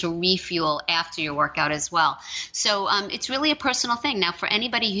important to refuel after your workout as well. So it's really a personal thing. Now, for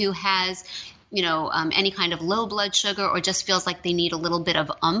anybody who has any kind of low blood sugar or just feels like they need a little bit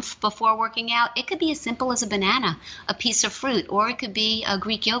of oomph before working out, it could be as simple as a banana, a piece of fruit, or it could be a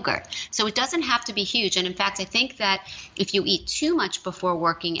Greek yogurt. So it doesn't have to be huge. And in fact, I think that if you eat too much before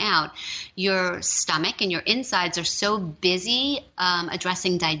working out, your stomach and your insides are so busy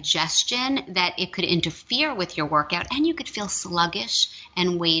addressing digestion that it could interfere with your workout and you could feel sluggish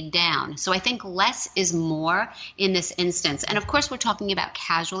and weighed down. So I think less is more in this instance. And of course, we're talking about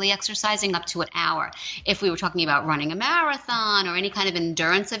casually exercising up to an hour. If we were talking about running a marathon or any kind of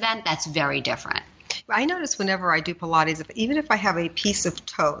endurance event, that's very different. I notice whenever I do Pilates, even if I have a piece of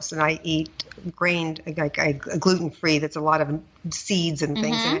toast and I eat grained, like gluten-free, that's a lot of seeds and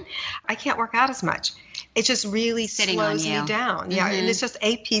things in it, I can't work out as much. It just really slows me down. Yeah, and it's just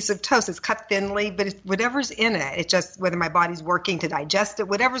a piece of toast. It's cut thinly, but it's whatever's in it. It just, whether my body's working to digest it,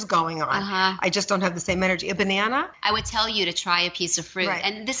 whatever's going on, I just don't have the same energy. A banana? I would tell you to try a piece of fruit. Right.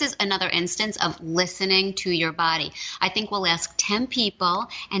 And this is another instance of listening to your body. I think we'll ask 10 people,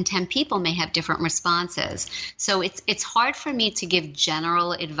 and 10 people may have different responses. So it's hard for me to give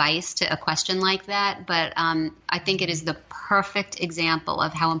general advice to a question like that, but I think it is the perfect example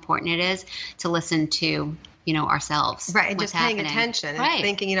of how important it is to listen to ourselves. Right, and just paying attention and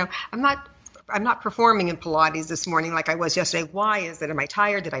thinking, I'm not performing in Pilates this morning like I was yesterday. Why is it? Am I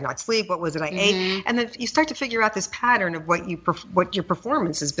tired? Did I not sleep? What was it I ate? And then you start to figure out this pattern of what your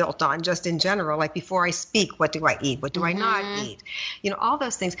performance is built on, just in general. Like before I speak, what do I eat? What do I not eat? All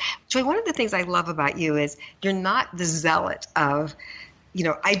those things. Joy, one of the things I love about you is you're not the zealot of,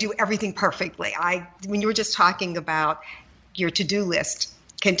 I do everything perfectly. When you were just talking about your to-do list,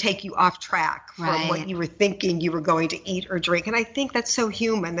 can take you off track from what you were thinking you were going to eat or drink. And I think that's so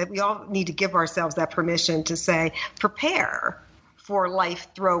human that we all need to give ourselves that permission to say, prepare for life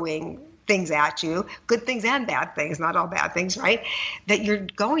throwing things at you, good things and bad things, not all bad things, right? That you're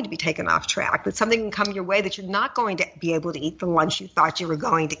going to be taken off track, that something can come your way that you're not going to be able to eat the lunch you thought you were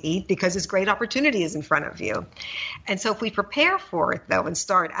going to eat because this great opportunity is in front of you. And so if we prepare for it, though, and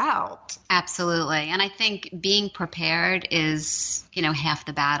start out. Absolutely. And I think being prepared is, half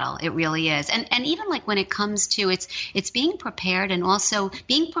the battle. It really is. And even like when it comes to it's being prepared and also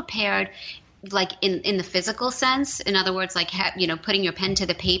being prepared like in the physical sense. In other words, like, putting your pen to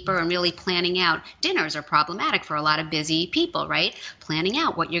the paper and really planning out. Dinners are problematic for a lot of busy people, right? Planning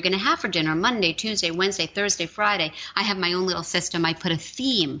out what you're going to have for dinner Monday, Tuesday, Wednesday, Thursday, Friday. I have my own little system. I put a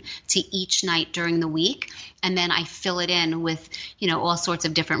theme to each night during the week, and then I fill it in with, all sorts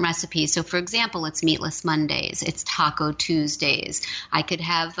of different recipes. So, for example, it's Meatless Mondays. It's Taco Tuesdays. I could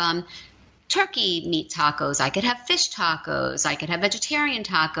have turkey meat tacos. I could have fish tacos. I could have vegetarian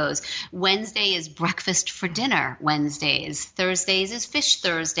tacos. Wednesday is breakfast for dinner Wednesdays. Thursdays is fish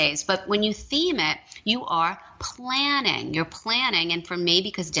Thursdays. But when you theme it, you are planning. You're planning. And for me,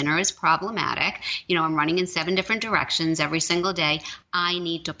 because dinner is problematic, I'm running in 7 different directions every single day, I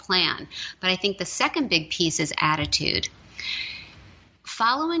need to plan. But I think the second big piece is attitude.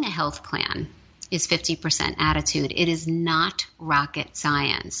 Following a health plan is 50% attitude. It is not rocket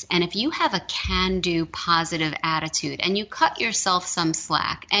science. And if you have a can-do positive attitude and you cut yourself some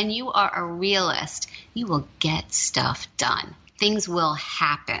slack and you are a realist, you will get stuff done. Things will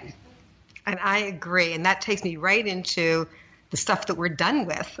happen. And I agree. And that takes me right into the stuff that we're done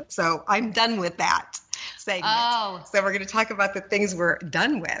with. So I'm done with that segment. Oh. So we're going to talk about the things we're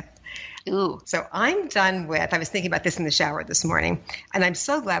done with. Ooh. So I'm done with, I was thinking about this in the shower this morning, and I'm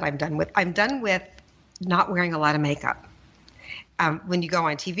so glad I'm done with not wearing a lot of makeup. When you go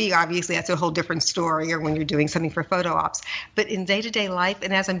on TV, obviously that's a whole different story, or when you're doing something for photo ops. But in day-to-day life,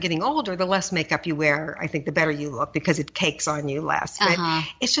 and as I'm getting older, the less makeup you wear, I think the better you look because it cakes on you less. But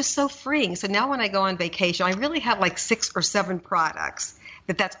it's just so freeing. So now when I go on vacation, I really have like 6 or 7 products.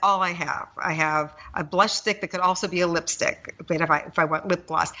 That's all I have. I have a blush stick that could also be a lipstick, but if I want lip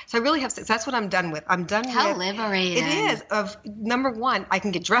gloss. So I really have. So that's what I'm done with. I'm done with. How liberating. It is. Of number one, I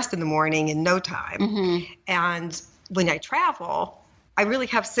can get dressed in the morning in no time. Mm-hmm. And when I travel, I really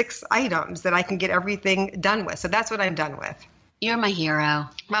have 6 items that I can get everything done with. So that's what I'm done with. You're my hero.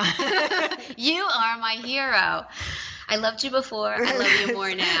 You are my hero. I loved you before. I love you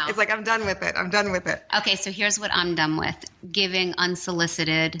more now. It's like I'm done with it. I'm done with it. Okay, so here's what I'm done with. Giving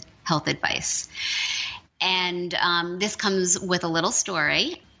unsolicited health advice. And this comes with a little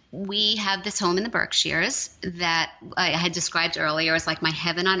story. We have this home in the Berkshires that I had described earlier as like my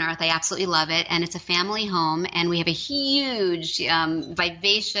heaven on earth. I absolutely love it. And it's a family home. And we have a huge,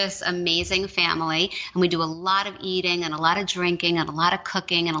 vivacious, amazing family. And we do a lot of eating and a lot of drinking and a lot of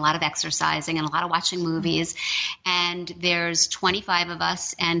cooking and a lot of exercising and a lot of watching movies. And there's 25 of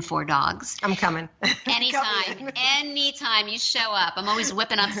us and 4 dogs. I'm coming. Anytime you show up. I'm always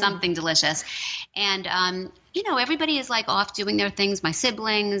whipping up something delicious. And, everybody is like off doing their things, my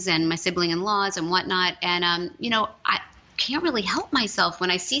siblings and my sibling-in-laws and whatnot. And, I can't really help myself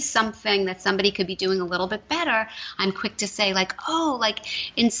when I see something that somebody could be doing a little bit better. I'm quick to say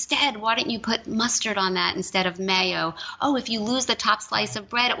instead, why don't you put mustard on that instead of mayo? Oh, if you lose the top slice of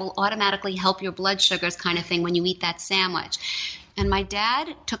bread, it will automatically help your blood sugars kind of thing when you eat that sandwich. And my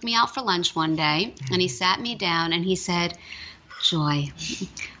dad took me out for lunch one day and he sat me down and he said, Joy,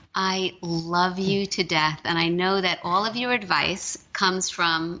 I love you to death, and I know that all of your advice comes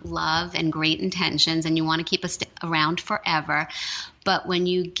from love and great intentions, and you want to keep us around forever. But when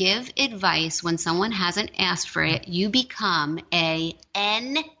you give advice when someone hasn't asked for it, you become a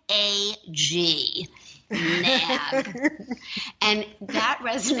NAG. Nag. And that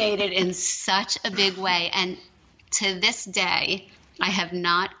resonated in such a big way. And to this day, I have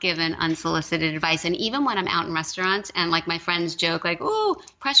not given unsolicited advice. And even when I'm out in restaurants and like my friends joke like, ooh,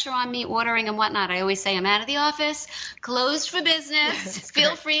 pressure on me ordering and whatnot, I always say I'm out of the office, closed for business.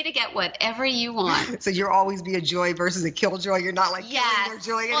 Feel free to get whatever you want. So you'll always be a joy versus a killjoy. You're not like killing your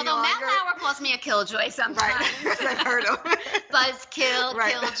joy any longer. Although Matt Bauer calls me a killjoy sometimes. Right. I've heard him. Buzzkill,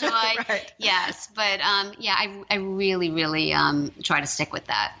 right. Killjoy. Right. Yes. But I really, really try to stick with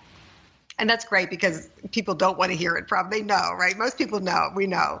that. And that's great because people don't want to hear it. Probably they know, right? Most people know. We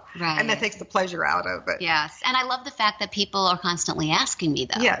know. Right. And that takes the pleasure out of it. Yes. And I love the fact that people are constantly asking me,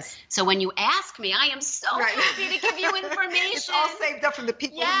 though. Yes. So when you ask me, I am so happy to give you information. It's all saved up from the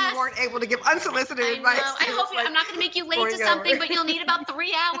people who weren't able to give unsolicited advice. I hope I'm not going to make you late to something, but you'll need about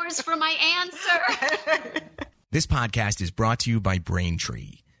 3 hours for my answer. This podcast is brought to you by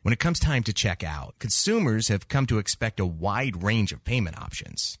Braintree. When it comes time to check out, consumers have come to expect a wide range of payment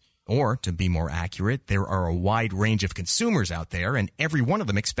options. Or, to be more accurate, there are a wide range of consumers out there, and every one of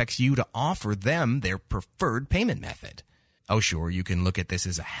them expects you to offer them their preferred payment method. Oh, sure, you can look at this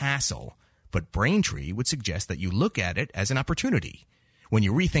as a hassle, but Braintree would suggest that you look at it as an opportunity. When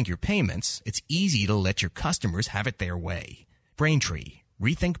you rethink your payments, it's easy to let your customers have it their way. Braintree.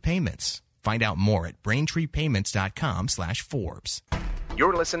 Rethink payments. Find out more at braintreepayments.com/Forbes.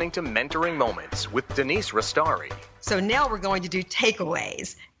 You're listening to Mentoring Moments with Denise Rastari. So now we're going to do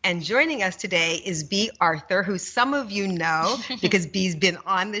takeaways. And joining us today is Bea Arthur, who some of you know because Bea's been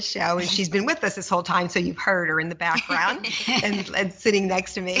on the show and she's been with us this whole time, so you've heard her in the background and sitting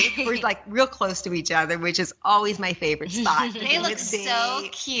next to me. We're like real close to each other, which is always my favorite spot. They look so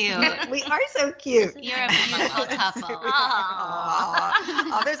cute. We are so cute. You're a beautiful couple.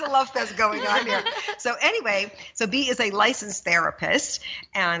 Oh, there's a love fest going on here. So anyway, Bea is a licensed therapist.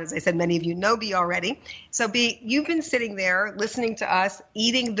 And as I said, many of you know Bea already. So Bea, you've been sitting there listening to us,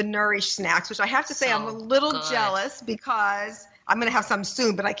 eating the Nourish Snacks, which I have to say I'm a little jealous because I'm going to have some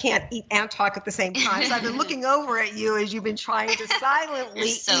soon, but I can't eat and talk at the same time. So I've been looking over at you as you've been trying to silently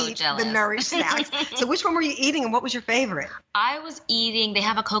eat the Nourish Snacks. So which one were you eating and what was your favorite? I was eating, they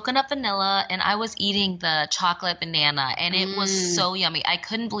have a coconut vanilla, and I was eating the chocolate banana, and it was so yummy. I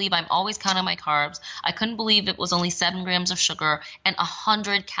couldn't believe, I'm always counting my carbs. I couldn't believe it was only 7 grams of sugar and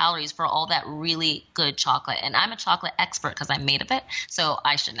 100 calories for all that really good chocolate. And I'm a chocolate expert because I'm made of it, so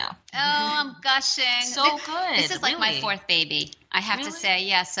I should know. Oh, I'm gushing. So good. This is like my fourth baby. I have to say,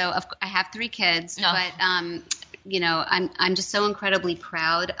 yeah. So I have 3 kids, but I'm just so incredibly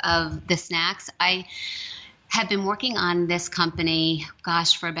proud of the snacks. I have been working on this company,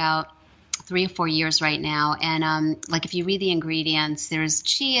 for about 3 or 4 years right now. And if you read the ingredients, there's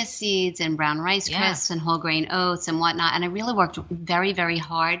chia seeds and brown rice crisps and whole grain oats and whatnot. And I really worked very, very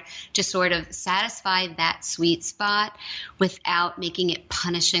hard to sort of satisfy that sweet spot without making it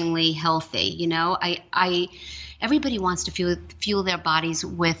punishingly healthy. You know, everybody wants to fuel their bodies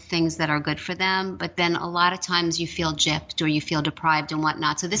with things that are good for them, but then a lot of times you feel gypped or you feel deprived and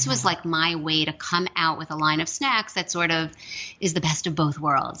whatnot. So this was like my way to come out with a line of snacks that sort of is the best of both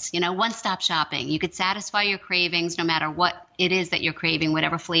worlds. You know, one-stop shopping. You could satisfy your cravings no matter what it is that you're craving,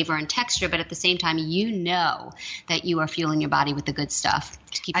 whatever flavor and texture, but at the same time, you know that you are fueling your body with the good stuff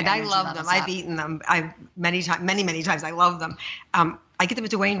to keep your energy levels up. And I love them. I've eaten them many times. I love them. I get them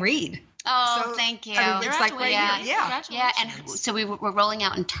at Duane Reade. Oh, so, thank you. I mean, it's like right here. Yeah. And so we're rolling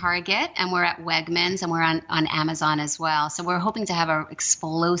out in Target, and we're at Wegmans, and we're on Amazon as well. So we're hoping to have an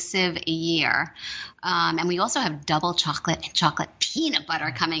explosive year. And we also have double chocolate and chocolate peanut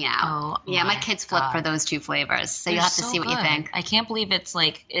butter coming out. Oh, yeah, my kids flip for those 2 flavors. So you'll have to see what you think. I can't believe it's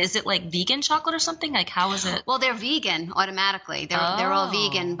is it like vegan chocolate or something? Like, how is it? Well, they're vegan automatically. They're all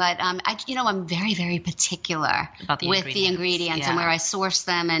vegan. But, I'm very, very particular about the ingredients and where I source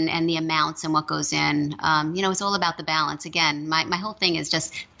them and the amounts and what goes in. It's all about the balance. Again, my whole thing is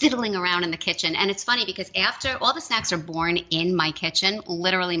just fiddling around in the kitchen. And it's funny because after all the snacks are born in my kitchen,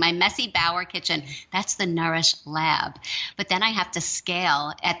 literally my messy Bauer kitchen, that's the Nourish lab. But then I have to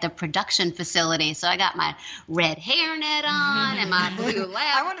scale at the production facility. So I got my red hairnet on and my blue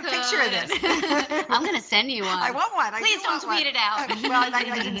lab I want a picture of this. I'm going to send you one. I want one. Please don't tweet it out. Well, I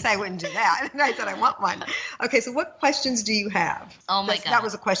didn't say I wouldn't do that. I said I want one. Okay, so what questions do you have? Oh, my God. That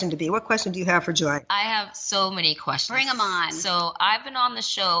was a question to Bea. What question do you have for Joy? I have so many questions. Bring them on. So I've been on the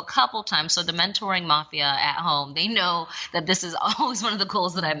show a couple times. So the Mentoring Mafia at home, they know that this is always one of the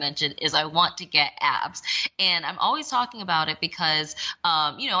goals that I mentioned is I want to get abs. And I'm always talking about it because,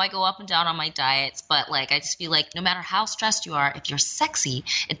 I go up and down on my diets, but I just feel like no matter how stressed you are, if you're sexy,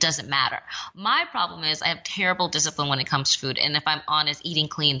 it doesn't matter. My problem is I have terrible discipline when it comes to food. And if I'm honest, eating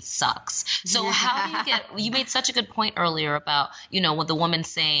clean sucks. So how do you made such a good point earlier about, with the woman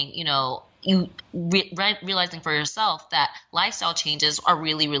saying, you realizing for yourself that lifestyle changes are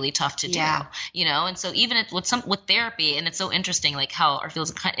really, really tough to do, and so even with therapy, and it's so interesting, how it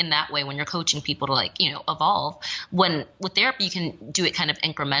feels in that way when you're coaching people to evolve. When with therapy, you can do it kind of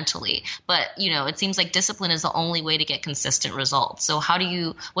incrementally, but it seems like discipline is the only way to get consistent results. So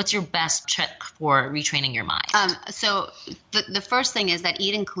what's your best trick for retraining your mind? So the first thing is that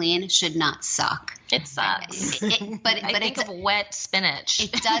eating clean should not suck. It sucks. But I think of wet spinach.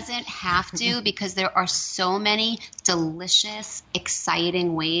 It doesn't have to, because there are so many delicious,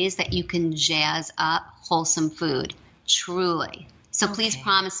 exciting ways that you can jazz up wholesome food. Truly. So please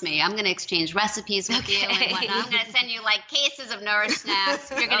promise me. I'm going to exchange recipes with you and whatnot. I'm going to send you like cases of Nourish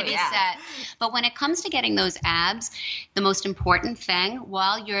Snacks. You're going to be set. But when it comes to getting those abs, the most important thing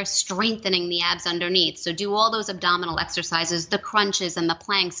while you're strengthening the abs underneath, so do all those abdominal exercises, the crunches and the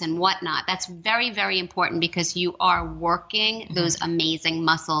planks and whatnot. That's very, very important because you are working those amazing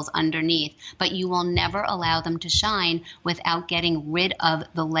muscles underneath, but you will never allow them to shine without getting rid of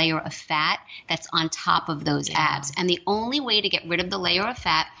the layer of fat that's on top of those abs. And the only way to get rid of the layer of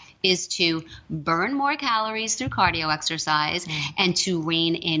fat is to burn more calories through cardio exercise and to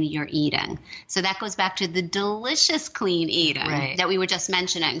rein in your eating. So that goes back to the delicious clean eating that we were just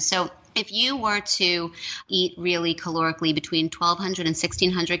mentioning. So if you were to eat really calorically between 1,200 and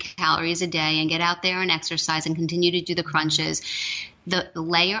 1,600 calories a day and get out there and exercise and continue to do the crunches, the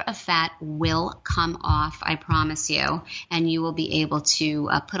layer of fat will come off, I promise you, and you will be able to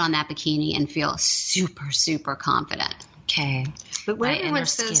put on that bikini and feel super, super confident. Okay. But when everyone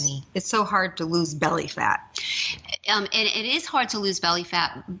says it's so hard to lose belly fat. And it is hard to lose belly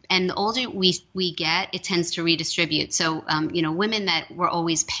fat. And the older we get, it tends to redistribute. So, women that were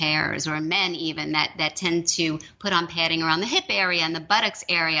always pears, or men even that tend to put on padding around the hip area and the buttocks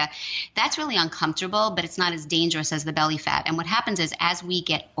area, that's really uncomfortable, but it's not as dangerous as the belly fat. And what happens is as we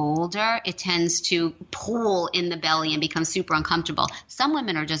get older, it tends to pool in the belly and become super uncomfortable. Some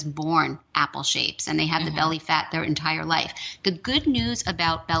women are just born apple shapes and they have the belly fat their entire life. The good news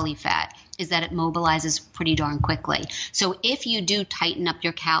about belly fat is that it mobilizes pretty darn quickly. So if you do tighten up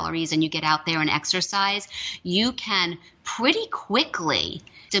your calories and you get out there and exercise, you can pretty quickly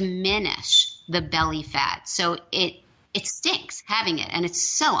diminish the belly fat. So it stinks having it and it's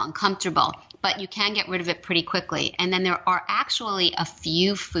so uncomfortable, but you can get rid of it pretty quickly. And then there are actually a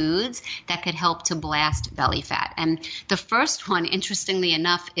few foods that could help to blast belly fat. And the first one, interestingly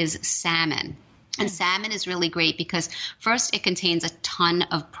enough, is salmon. And salmon is really great because first it contains a ton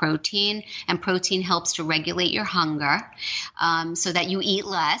of protein, and protein helps to regulate your hunger so that you eat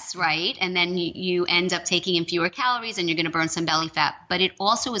less, right? And then you end up taking in fewer calories and you're going to burn some belly fat. But it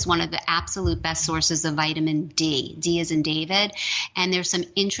also is one of the absolute best sources of vitamin D. D as in David. And there's some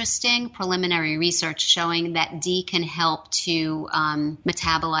interesting preliminary research showing that D can help to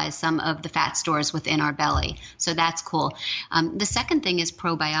metabolize some of the fat stores within our belly. So that's cool. The second thing is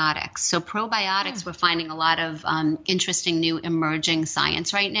probiotics. So probiotics, we're finding a lot of interesting new emerging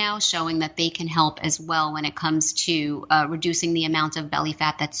science right now showing that they can help as well when it comes to reducing the amount of belly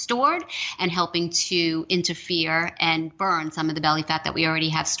fat that's stored and helping to interfere and burn some of the belly fat that we already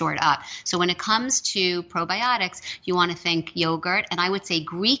have stored up. So when it comes to probiotics, you want to think yogurt, and I would say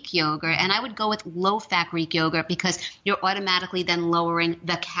Greek yogurt, and I would go with low-fat Greek yogurt because you're automatically then lowering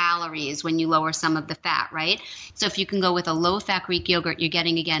the calories when you lower some of the fat, right? So if you can go with a low-fat Greek yogurt, you're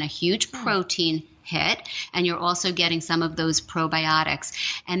getting, again, a huge protein hit, and you're also getting some of those probiotics.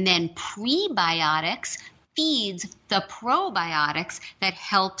 And then prebiotics feeds the probiotics that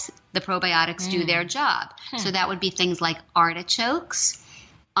helps the probiotics do their job. So that would be things like artichokes,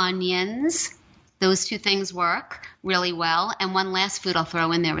 onions. Those two things work really well. And one last food I'll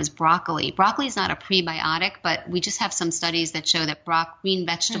throw in there is broccoli. Broccoli is not a prebiotic, but we just have some studies that show that green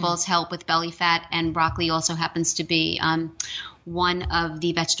vegetables help with belly fat, and broccoli also happens to be one of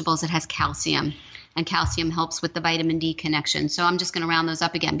the vegetables that has calcium. And calcium helps with the vitamin D connection. So I'm just going to round those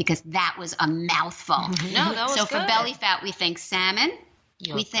up again because that was a mouthful. No, that was So good. for belly fat, we think salmon,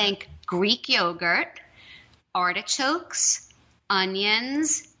 we think Greek yogurt, artichokes,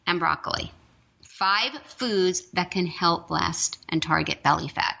 onions, and broccoli. 5 foods that can help blast and target belly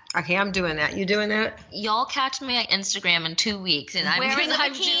fat. Okay, I'm doing that. You doing that? Y'all catch me on Instagram in 2 weeks, and I'm Wearing a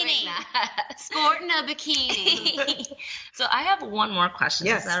doing bikini. that. Sporting a bikini. So I have one more question.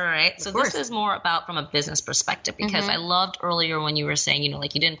 Yes, Is that all right? So course. this is more about from a business perspective, because I loved earlier when you were saying,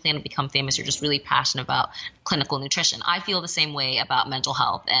 like you didn't plan to become famous. You're just really passionate about clinical nutrition. I feel the same way about mental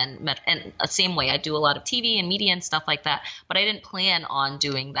health and the same way I do a lot of TV and media and stuff like that, but I didn't plan on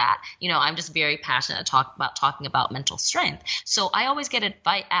doing that. I'm just very passionate talking about mental strength. So I always get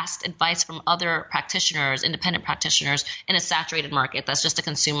asked advice from other practitioners, independent practitioners in a saturated market that's just a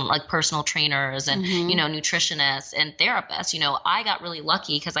consumer, like personal trainers and, nutritionists and therapists. I got really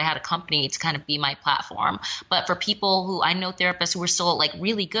lucky because I had a company to kind of be my platform. But for people who I know, therapists who are still like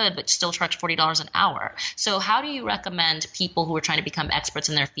really good, but still charge $40 an hour. So how do you recommend people who are trying to become experts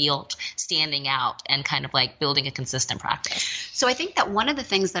in their field standing out and kind of like building a consistent practice? So I think that one of the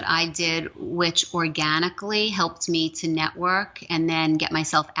things that I did, which organically helped me to network and then get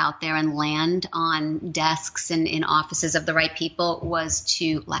myself out there and land on desks and in offices of the right people was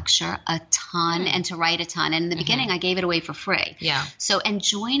to lecture a ton and to write a ton. And in the beginning, I gave it away for free. Yeah. So, and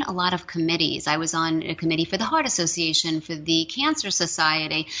join a lot of committees. I was on a committee for the Heart Association, for the Cancer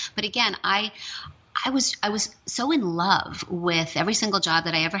Society. But again, I was so in love with every single job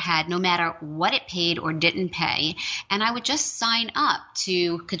that I ever had, no matter what it paid or didn't pay. And I would just sign up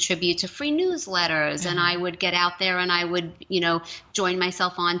to contribute to free newsletters. And I would get out there and I would, join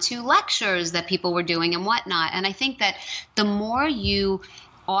myself on to lectures that people were doing and whatnot. And I think that the more you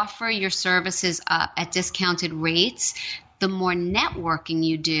offer your services up at discounted rates, the more networking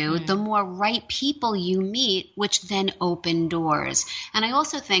you do, the more right people you meet, which then open doors. And I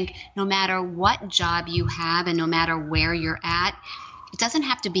also think no matter what job you have and no matter where you're at, it doesn't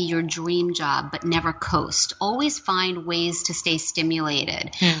have to be your dream job, but never coast. Always find ways to stay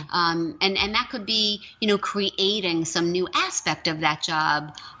stimulated. And that could be, creating some new aspect of that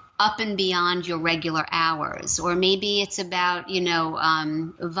job up and beyond your regular hours. Or maybe it's about,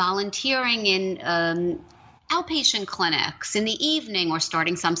 volunteering in outpatient clinics in the evening or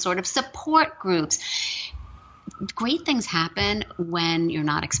starting some sort of support groups. Great things happen when you're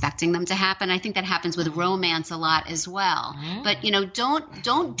not expecting them to happen. I think that happens with romance a lot as well. But,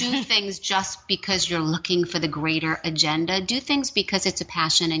 don't do things just because you're looking for the greater agenda. Do things because it's a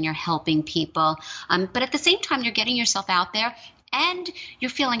passion and you're helping people. But at the same time, you're getting yourself out there and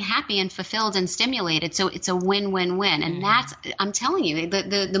you're feeling happy and fulfilled and stimulated. So it's a win-win-win. And that's, I'm telling you,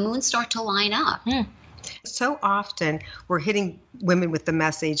 the moons start to line up. So often we're hitting women with the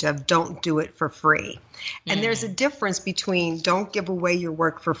message of don't do it for free. And there's a difference between don't give away your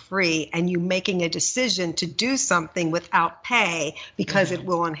work for free and you making a decision to do something without pay because it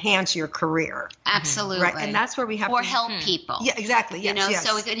will enhance your career. Absolutely. Right. And that's where we have or to help people. Yeah, exactly. Yes,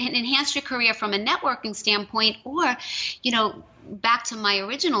 So it could enhance your career from a networking standpoint or, back to my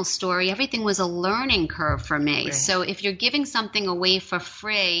original story, everything was a learning curve for me. Right. So if you're giving something away for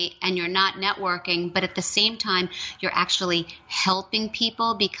free and you're not networking, but at the same time, you're actually helping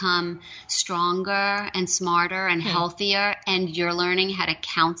people become stronger and smarter and healthier, and you're learning how to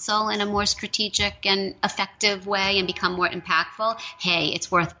counsel in a more strategic and effective way and become more impactful, hey,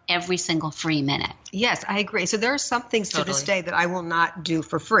 it's worth every single free minute. Yes, I agree. So there are some things to this day that I will not do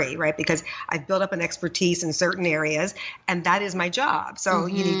for free, right? Because I've built up an expertise in certain areas, and that is my job. So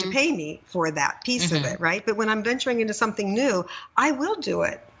you need to pay me for that piece of it, right? But when I'm venturing into something new, I will do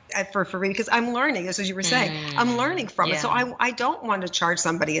it for free because I'm learning, as you were saying. I'm learning from it. So I don't want to charge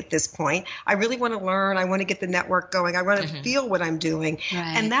somebody at this point. I really want to learn. I want to get the network going. I want to feel what I'm doing.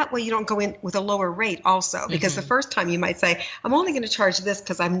 Right. And that way you don't go in with a lower rate also. Because the first time you might say, I'm only going to charge this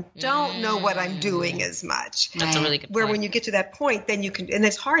because I don't know what I'm doing as much. That's a really good point. Where when you get to that point, then you can, and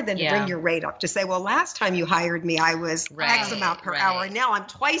it's hard then to bring your rate up to say, well, last time you hired me, I was X amount per hour. Now I'm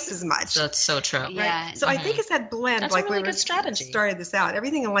twice as much. That's so true. Right? Yeah. So I think it's that blend. That's like a really we good strategy. Started this out.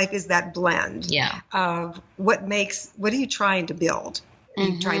 Everything in life is that blend of what are you trying to build? Are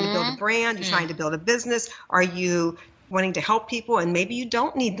you trying to build a brand? Are you trying to build a business? Are you wanting to help people? And maybe you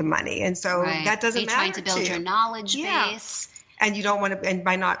don't need the money. And so that doesn't matter. You're trying to build your knowledge base. And you don't want to, and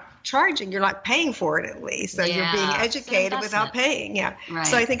by not charging, you're not paying for it at least. So you're being educated without paying. Yeah. Right.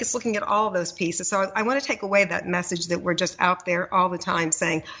 So I think it's looking at all those pieces. So I want to take away that message that we're just out there all the time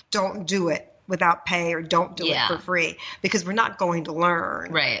saying, don't do it without pay or don't do it for free, because we're not going to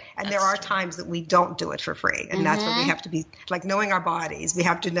learn. Right. And there are times that we don't do it for free. And that's where we have to be, like knowing our bodies. We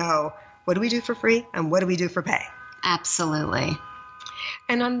have to know, what do we do for free and what do we do for pay? Absolutely.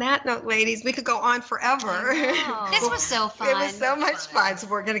 And on that note, ladies, we could go on forever. This was so fun. It was so much fun. So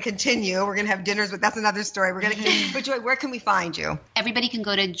we're going to continue. We're going to have dinners, but that's another story. We're going to. But Joy, where can we find you? Everybody can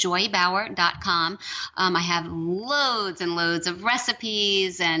go to joybauer.com. I have loads and loads of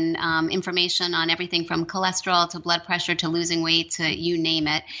recipes and information on everything from cholesterol to blood pressure to losing weight to you name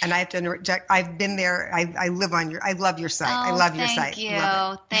it. And I have to interject. I've been there. I love your site. I love your site.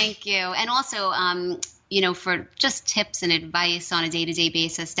 Thank you. And also, for just tips and advice on a day-to-day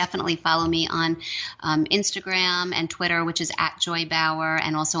basis, definitely follow me on Instagram and Twitter, which is @JoyBauer,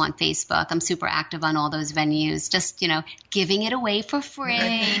 and also on Facebook. I'm super active on all those venues, just, giving it away for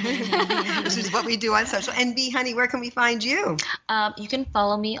free. This is what we do on social. And Bea, honey, where can we find you? You can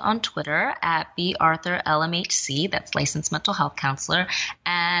follow me on Twitter at Bea Arthur LMHC, that's licensed mental health counselor,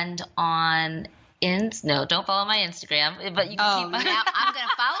 and on no, don't follow my Instagram, but you can keep. Now I'm going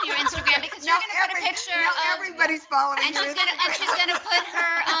to follow your Instagram because you're going to put a picture. Everybody's following. And she's going to put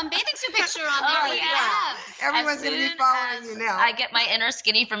her bathing suit picture on there. Yeah. Everyone's going to be following you now. I get my inner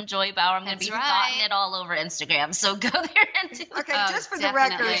skinny from Joy Bauer. I'm going to be dotting it all over Instagram. So go there and do Okay, just for the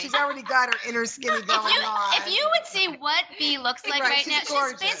record, she's already got her inner skinny going on. If you would see what Bea looks like right now,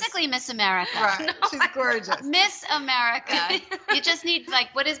 gorgeous. She's basically Miss America. Right, she's gorgeous. Miss America. You just need,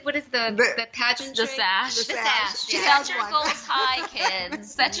 what is the pageant? The sash. The sash. Set your goals high,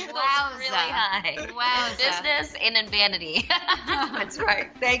 kids. Set your goals really high. Wow. Business and in vanity. That's right.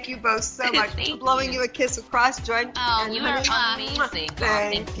 Thank you both so much for blowing you a kiss across. Join. Oh, you are amazing.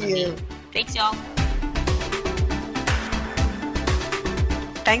 Thank you. Thanks, y'all.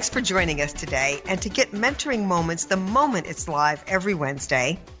 Thanks for joining us today. And to get mentoring moments the moment it's live every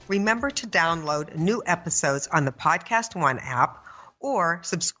Wednesday, remember to download new episodes on the Podcast One app or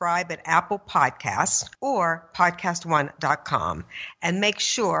subscribe at Apple Podcasts or podcastone.com. And make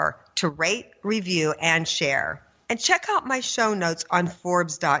sure to rate, review, and share. And check out my show notes on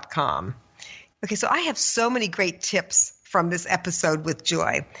Forbes.com. Okay, so I have so many great tips from this episode with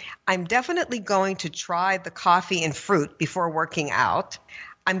Joy. I'm definitely going to try the coffee and fruit before working out.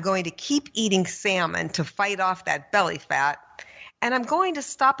 I'm going to keep eating salmon to fight off that belly fat. And I'm going to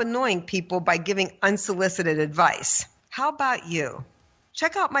stop annoying people by giving unsolicited advice. How about you?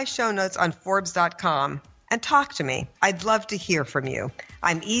 Check out my show notes on Forbes.com and talk to me. I'd love to hear from you.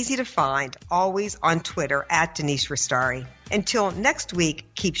 I'm easy to find, always on Twitter at Denise Ristari. Until next week,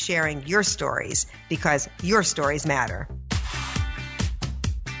 keep sharing your stories because your stories matter.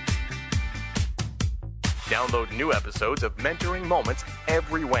 Download new episodes of Mentoring Moments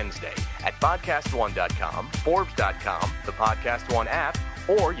every Wednesday at podcastone.com, Forbes.com, the Podcast One app,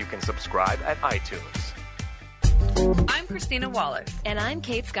 or you can subscribe at iTunes. I'm Christina Wallace. And I'm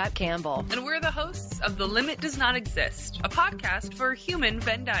Kate Scott Campbell. And we're the hosts of The Limit Does Not Exist, a podcast for human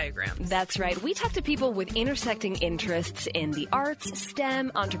Venn diagrams. That's right. We talk to people with intersecting interests in the arts,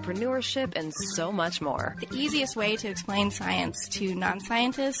 STEM, entrepreneurship, and so much more. The easiest way to explain science to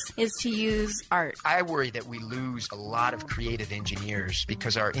non-scientists is to use art. I worry that we lose a lot of creative engineers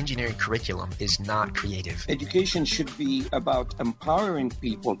because our engineering curriculum is not creative. Education should be about empowering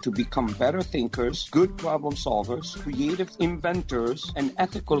people to become better thinkers, good problem solvers, creative inventors, and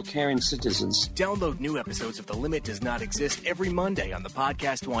ethical, caring citizens. Download new episodes of The Limit Does Not Exist every Monday on the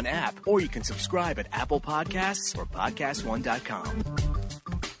Podcast One app, or you can subscribe at Apple Podcasts or podcastone.com.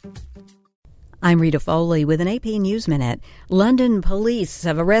 I'm Rita Foley with an AP News Minute. London police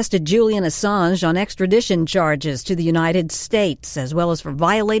have arrested Julian Assange on extradition charges to the United States, as well as for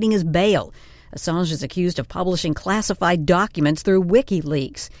violating his bail. Assange is accused of publishing classified documents through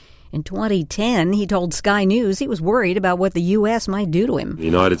WikiLeaks. In 2010, he told Sky News he was worried about what the U.S. might do to him. The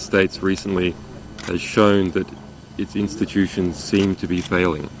United States recently has shown that its institutions seem to be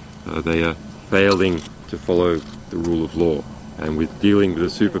failing. They are failing to follow the rule of law. And with dealing with a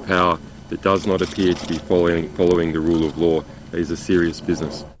superpower that does not appear to be following the rule of law is a serious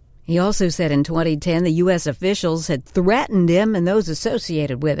business. He also said in 2010 the U.S. officials had threatened him and those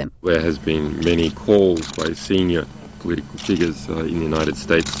associated with him. There has been many calls by senior political figures in the United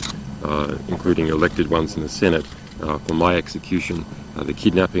States, including elected ones in the Senate, for my execution, the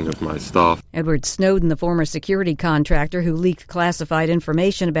kidnapping of my staff. Edward Snowden, the former security contractor who leaked classified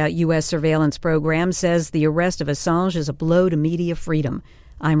information about U.S. surveillance programs, says the arrest of Assange is a blow to media freedom.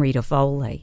 I'm Rita Foley.